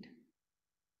lead,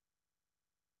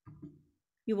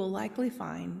 you will likely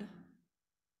find,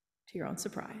 to your own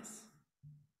surprise,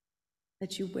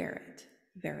 that you wear it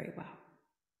very well.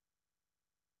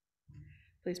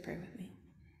 Please pray with me.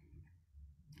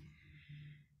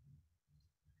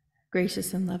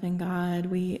 Gracious and loving God,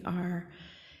 we are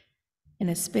in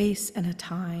a space and a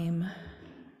time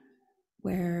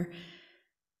where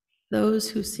those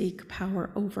who seek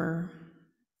power over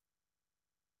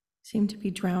seem to be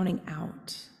drowning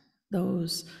out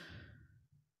those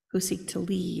who seek to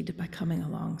lead by coming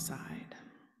alongside.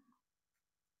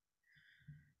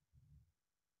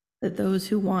 That those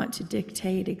who want to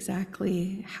dictate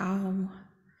exactly how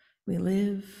we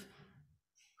live,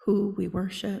 who we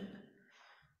worship,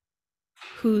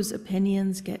 whose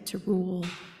opinions get to rule,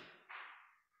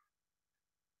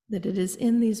 that it is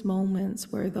in these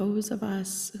moments where those of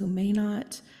us who may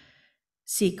not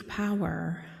seek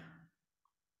power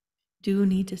do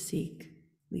need to seek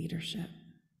leadership.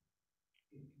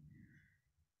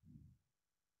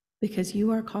 Because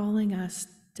you are calling us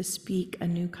to speak a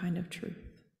new kind of truth.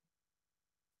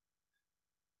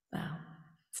 Well,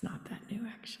 it's not that new,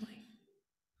 actually.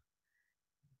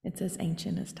 It's as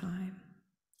ancient as time.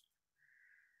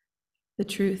 The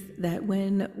truth that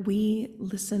when we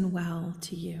listen well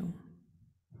to you,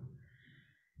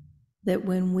 that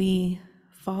when we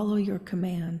follow your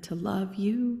command to love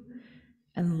you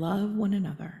and love one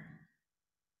another,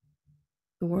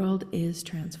 the world is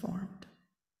transformed.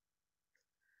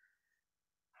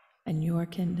 And your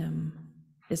kingdom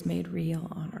is made real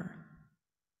on earth.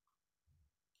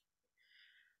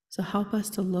 So help us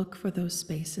to look for those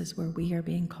spaces where we are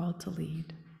being called to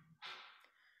lead.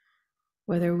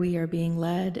 Whether we are being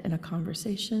led in a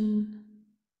conversation,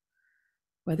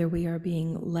 whether we are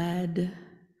being led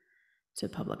to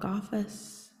public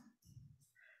office,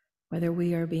 whether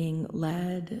we are being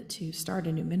led to start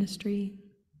a new ministry,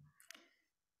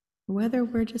 whether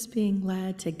we're just being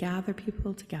led to gather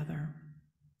people together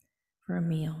for a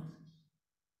meal,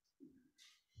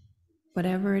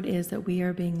 Whatever it is that we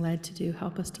are being led to do,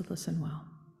 help us to listen well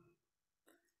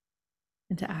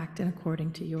and to act in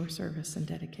according to your service and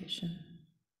dedication.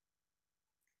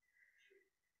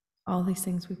 All these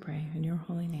things we pray in your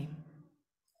holy name.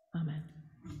 Amen.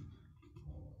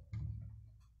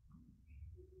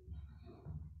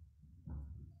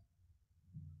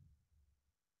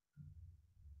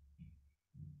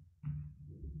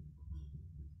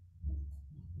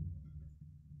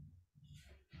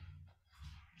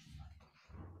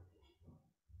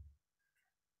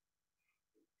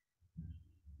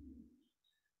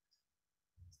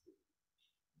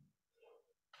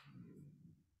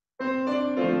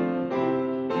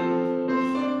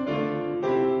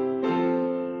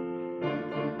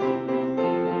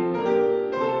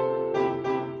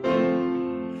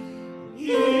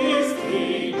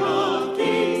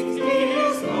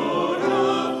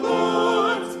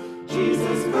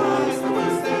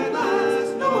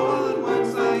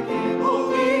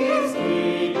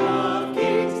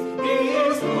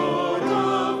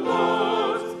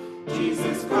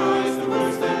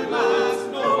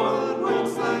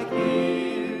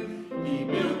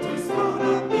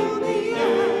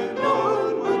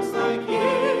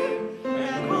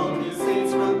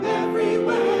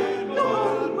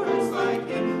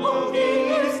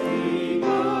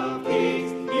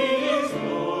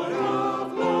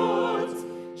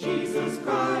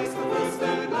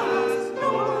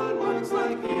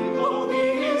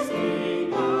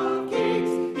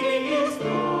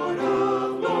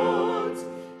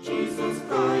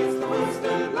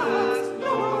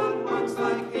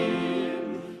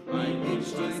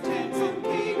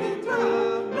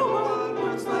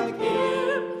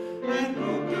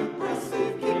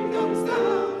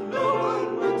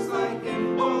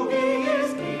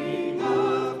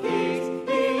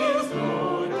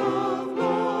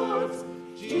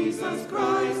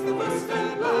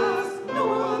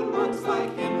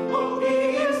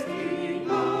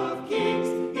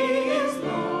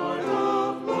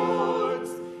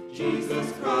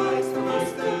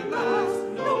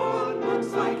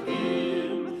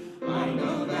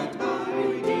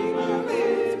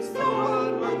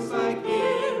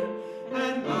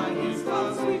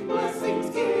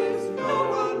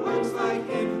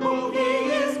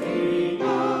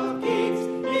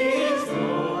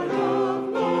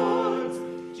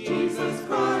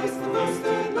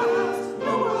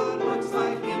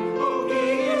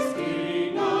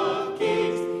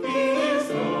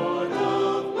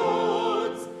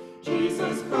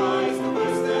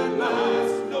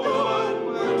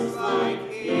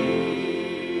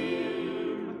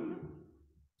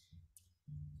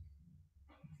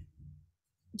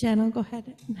 Jen, I'll go ahead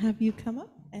and have you come up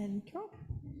and Carol.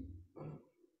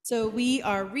 So we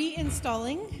are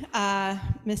reinstalling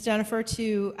Miss Jennifer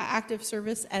to active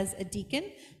service as a deacon.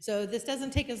 So this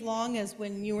doesn't take as long as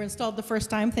when you were installed the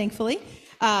first time, thankfully.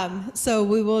 So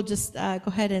we will just go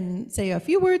ahead and say a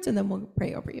few words and then we'll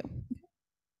pray over you.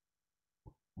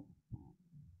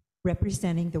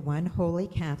 Representing the one holy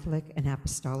Catholic and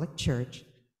Apostolic Church,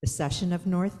 the Session of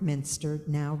Northminster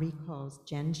now recalls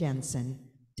Jen Jensen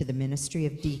to the ministry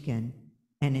of deacon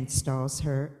and installs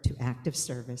her to active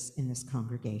service in this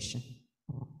congregation.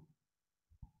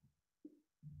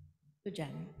 So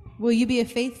Jen, will you be a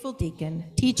faithful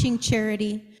deacon, teaching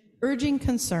charity, urging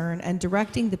concern, and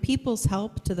directing the people's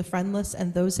help to the friendless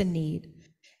and those in need?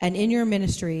 And in your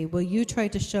ministry, will you try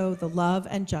to show the love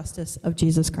and justice of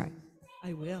Jesus Christ?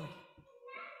 I will.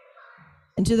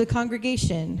 And to the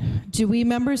congregation, do we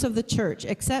members of the church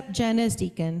accept Jen as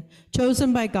deacon,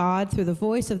 chosen by God through the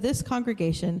voice of this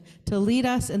congregation to lead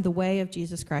us in the way of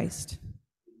Jesus Christ?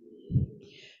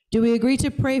 Do we agree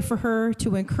to pray for her,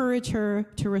 to encourage her,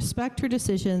 to respect her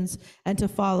decisions, and to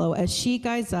follow as she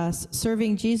guides us,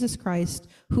 serving Jesus Christ,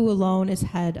 who alone is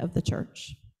head of the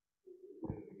church?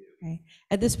 Okay.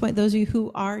 At this point, those of you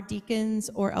who are deacons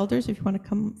or elders, if you want to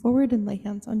come forward and lay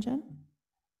hands on Jen.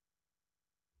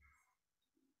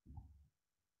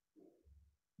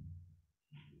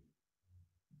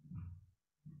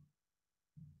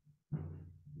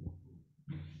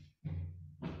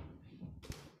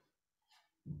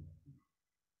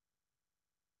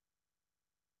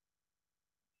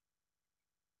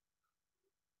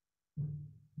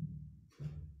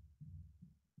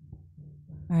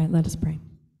 All right, let us pray.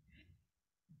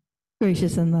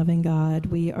 Gracious and loving God,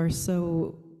 we are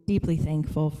so deeply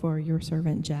thankful for your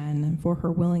servant Jen and for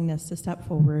her willingness to step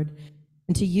forward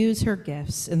and to use her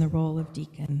gifts in the role of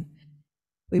deacon.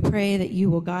 We pray that you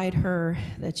will guide her,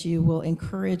 that you will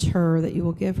encourage her, that you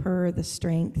will give her the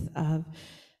strength of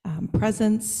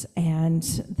presence and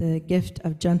the gift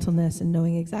of gentleness and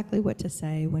knowing exactly what to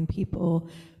say when people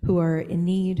who are in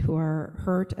need, who are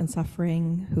hurt and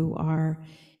suffering, who are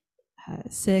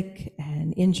sick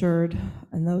and injured,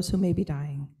 and those who may be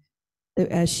dying.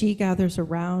 As she gathers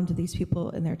around these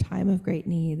people in their time of great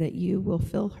need, that you will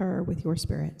fill her with your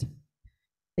spirit,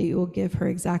 that you will give her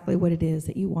exactly what it is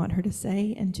that you want her to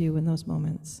say and do in those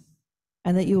moments,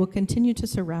 and that you will continue to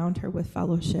surround her with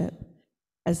fellowship,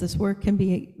 as this work can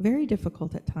be very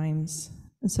difficult at times.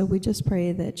 And so we just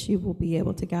pray that she will be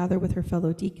able to gather with her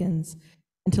fellow deacons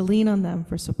and to lean on them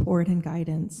for support and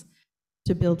guidance,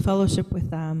 to build fellowship with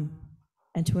them,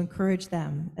 and to encourage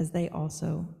them as they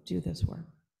also do this work.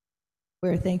 We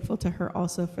are thankful to her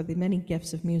also for the many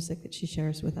gifts of music that she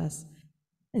shares with us.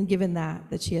 And given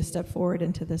that she has stepped forward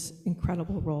into this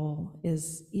incredible role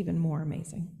is even more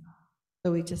amazing.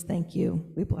 So we just thank you.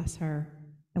 We bless her,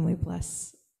 and we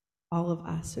bless all of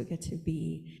us who get to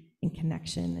be in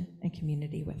connection and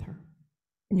community with her.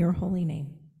 In your holy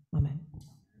name, amen.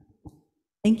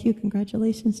 Thank you.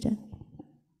 Congratulations, Jen.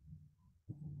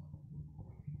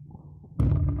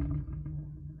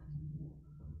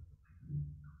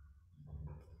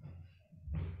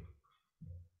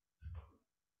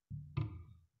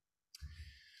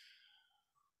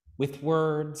 With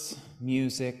words,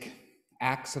 music,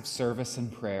 acts of service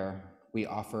and prayer, we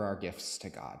offer our gifts to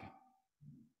God.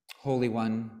 Holy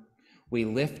One, we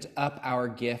lift up our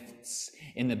gifts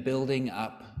in the building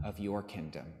up of your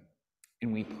kingdom,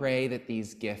 and we pray that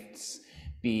these gifts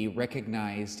be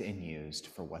recognized and used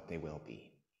for what they will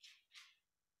be.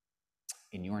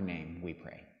 In your name we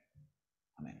pray.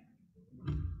 Amen.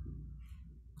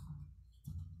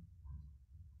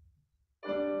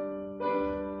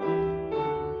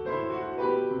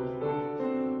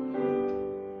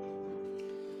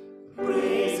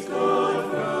 Praise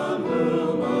God from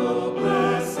whom all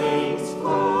blessings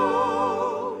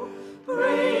flow.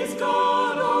 Praise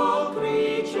God, all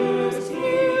creatures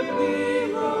here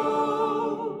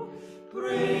below.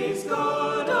 Praise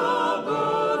God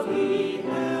above the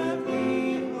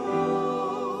heavenly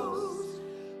host.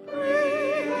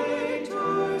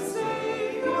 Creator,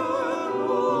 Savior,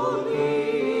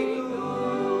 Holy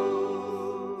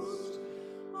Ghost.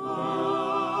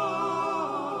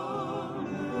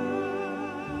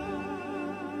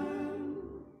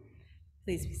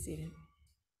 Please be seated.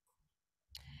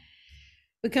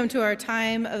 We come to our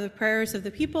time of the prayers of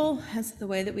the people. As the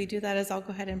way that we do that is I'll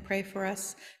go ahead and pray for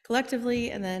us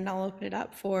collectively, and then I'll open it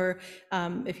up for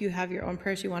if you have your own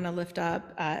prayers you want to lift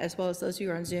up, as well as those of you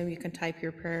who are on Zoom, you can type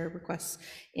your prayer requests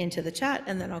into the chat,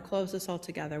 and then I'll close this all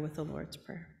together with the Lord's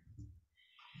Prayer.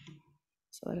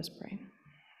 So let us pray.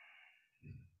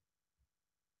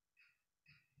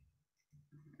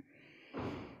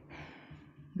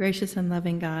 Gracious and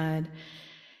loving God,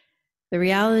 the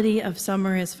reality of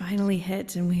summer has finally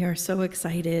hit, and we are so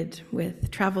excited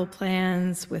with travel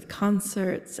plans, with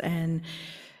concerts, and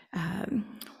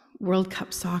World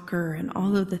Cup soccer, and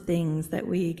all of the things that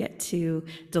we get to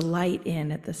delight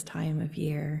in at this time of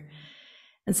year.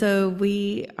 And so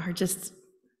we are just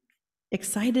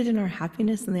excited in our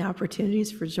happiness and the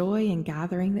opportunities for joy and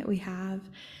gathering that we have,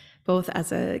 both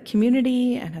as a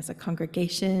community and as a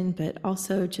congregation, but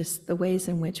also just the ways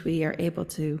in which we are able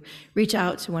to reach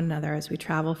out to one another as we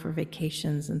travel for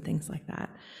vacations and things like that.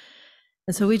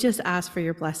 And so we just ask for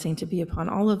your blessing to be upon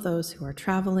all of those who are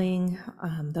traveling,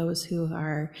 those who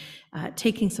are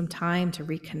taking some time to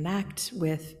reconnect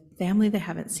with family they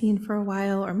haven't seen for a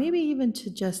while, or maybe even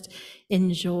to just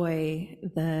enjoy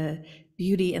the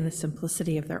beauty and the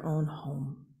simplicity of their own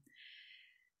home.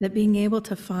 That being able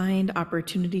to find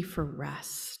opportunity for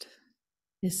rest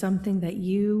is something that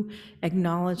you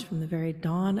acknowledge from the very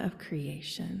dawn of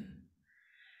creation.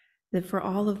 That for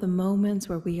all of the moments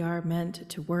where we are meant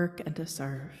to work and to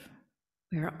serve,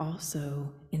 we are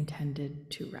also intended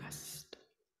to rest.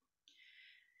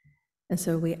 And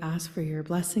so we ask for your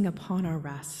blessing upon our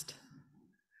rest.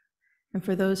 And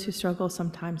for those who struggle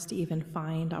sometimes to even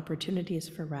find opportunities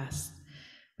for rest,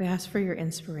 we ask for your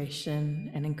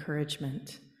inspiration and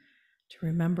encouragement to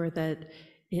remember that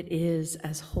it is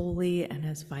as holy and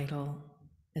as vital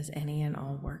as any and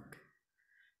all work,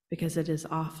 because it is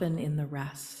often in the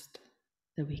rest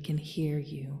that we can hear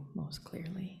you most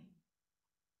clearly.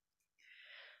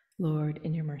 Lord,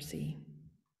 in your mercy,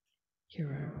 hear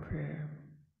our prayer.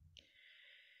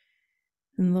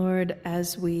 And Lord,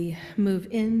 as we move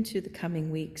into the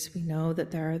coming weeks, we know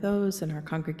that there are those in our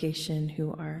congregation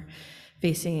who are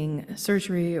facing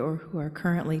surgery or who are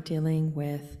currently dealing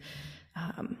with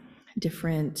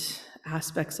different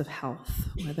aspects of health,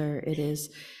 whether it is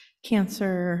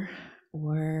cancer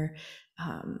or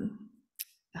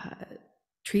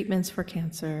treatments for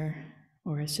cancer,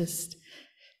 or it's just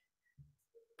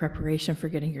preparation for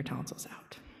getting your tonsils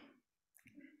out.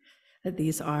 That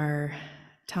these are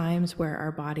times where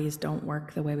our bodies don't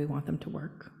work the way we want them to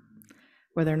work,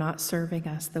 where they're not serving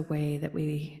us the way that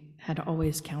we had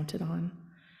always counted on.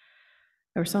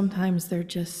 Or sometimes they're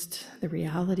just the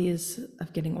realities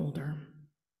of getting older,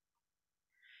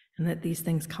 and that these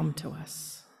things come to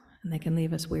us, and they can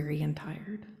leave us weary and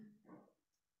tired.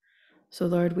 So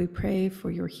Lord, we pray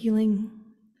for your healing.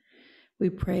 We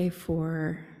pray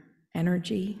for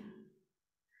energy.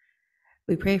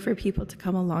 We pray for people to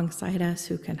come alongside us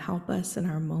who can help us in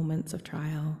our moments of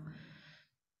trial,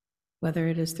 whether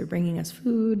it is through bringing us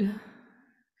food,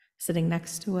 sitting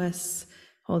next to us,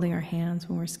 holding our hands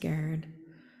when we're scared,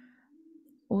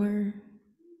 or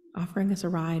offering us a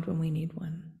ride when we need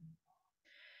one.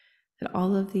 That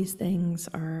all of these things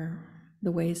are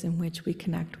the ways in which we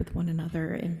connect with one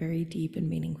another in very deep and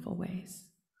meaningful ways.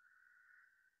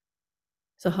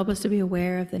 So help us to be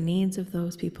aware of the needs of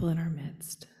those people in our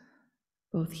midst,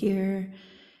 both here,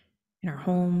 in our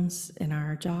homes, in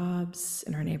our jobs,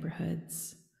 in our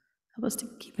neighborhoods. Help us to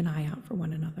keep an eye out for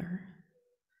one another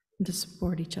and to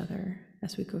support each other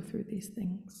as we go through these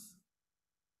things.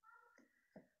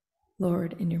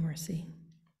 Lord, in your mercy,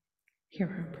 hear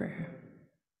our prayer.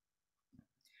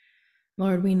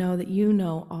 Lord, we know that you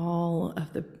know all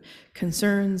of the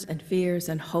concerns and fears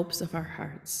and hopes of our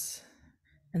hearts,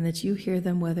 and that you hear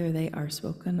them whether they are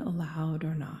spoken aloud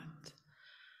or not.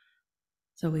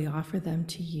 So we offer them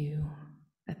to you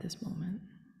at this moment.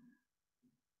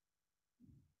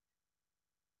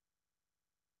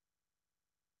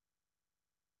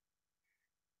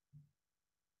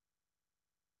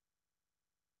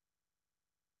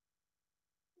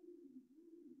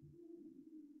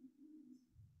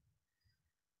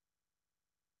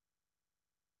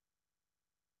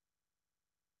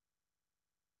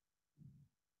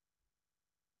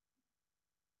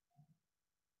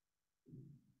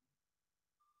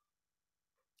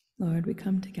 Lord, we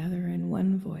come together in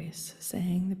one voice,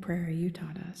 saying the prayer you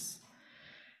taught us.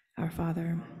 Our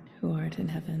Father, who art in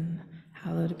heaven,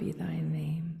 hallowed be thy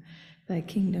name. Thy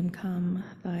kingdom come,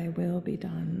 thy will be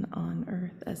done on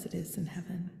earth as it is in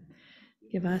heaven.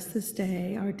 Give us this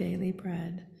day our daily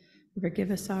bread.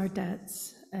 Forgive us our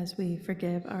debts as we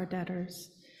forgive our debtors.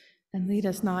 And lead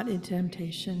us not into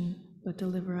temptation, but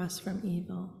deliver us from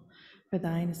evil. For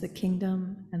thine is the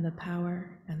kingdom and the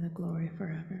power and the glory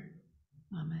forever.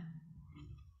 Amen.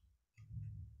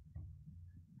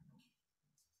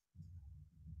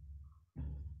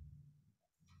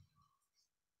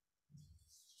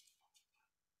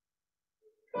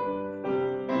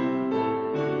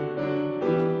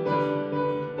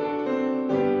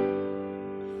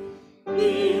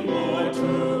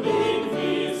 Immortal,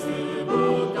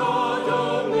 invisible, God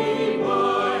only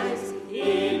wise,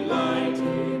 in light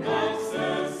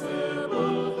inaccessible,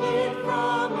 hid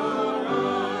from our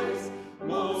eyes.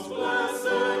 Most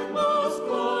blessed, most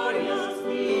glorious,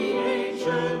 the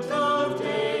Ancient of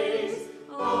Days,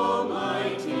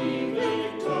 almighty,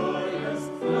 victorious,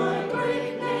 thy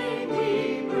great name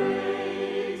we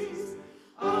praise.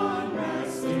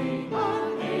 Unresting,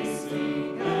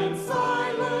 unhasting, and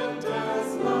silent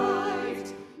as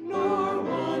light, nor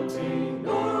wanting,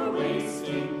 nor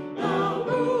wasting, thou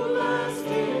rulest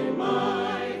in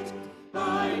might.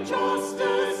 Thy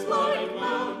justice like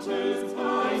mountains,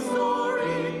 high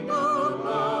soaring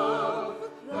above,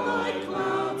 thy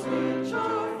clouds which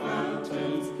are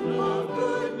fountains of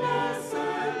goodness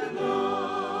and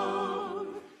love.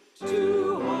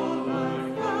 To all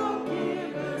life thou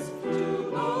givest, to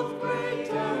both great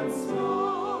and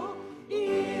small.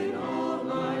 In all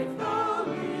life thou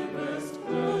livest,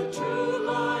 the true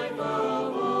life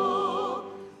of all.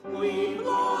 We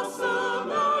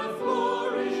blossom and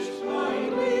flourish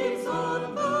like leaves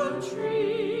on the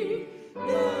tree,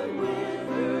 then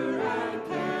wither and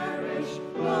perish,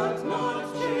 but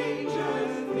not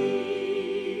changes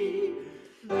thee.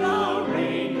 Thou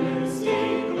reignest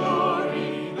in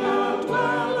glory, thou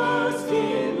dwellest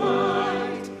in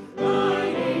light.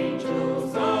 Thine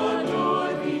angels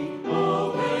adore thee,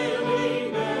 all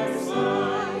veiling their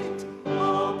sight.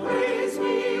 All praise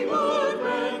we would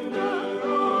render,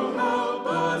 oh help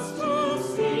us to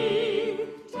see.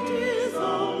 'Tis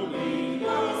only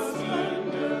the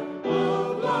splendor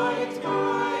of light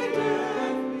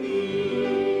guideth thee.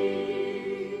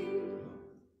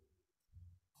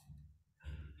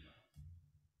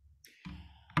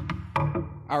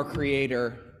 Our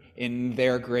Creator, in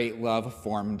their great love,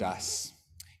 formed us.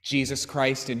 Jesus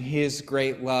Christ in his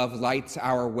great love lights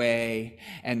our way,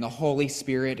 and the Holy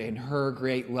Spirit in her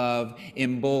great love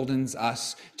emboldens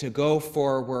us to go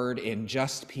forward in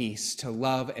just peace, to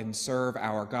love and serve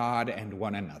our God and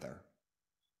one another.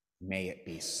 May it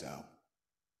be so.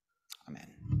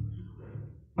 Amen.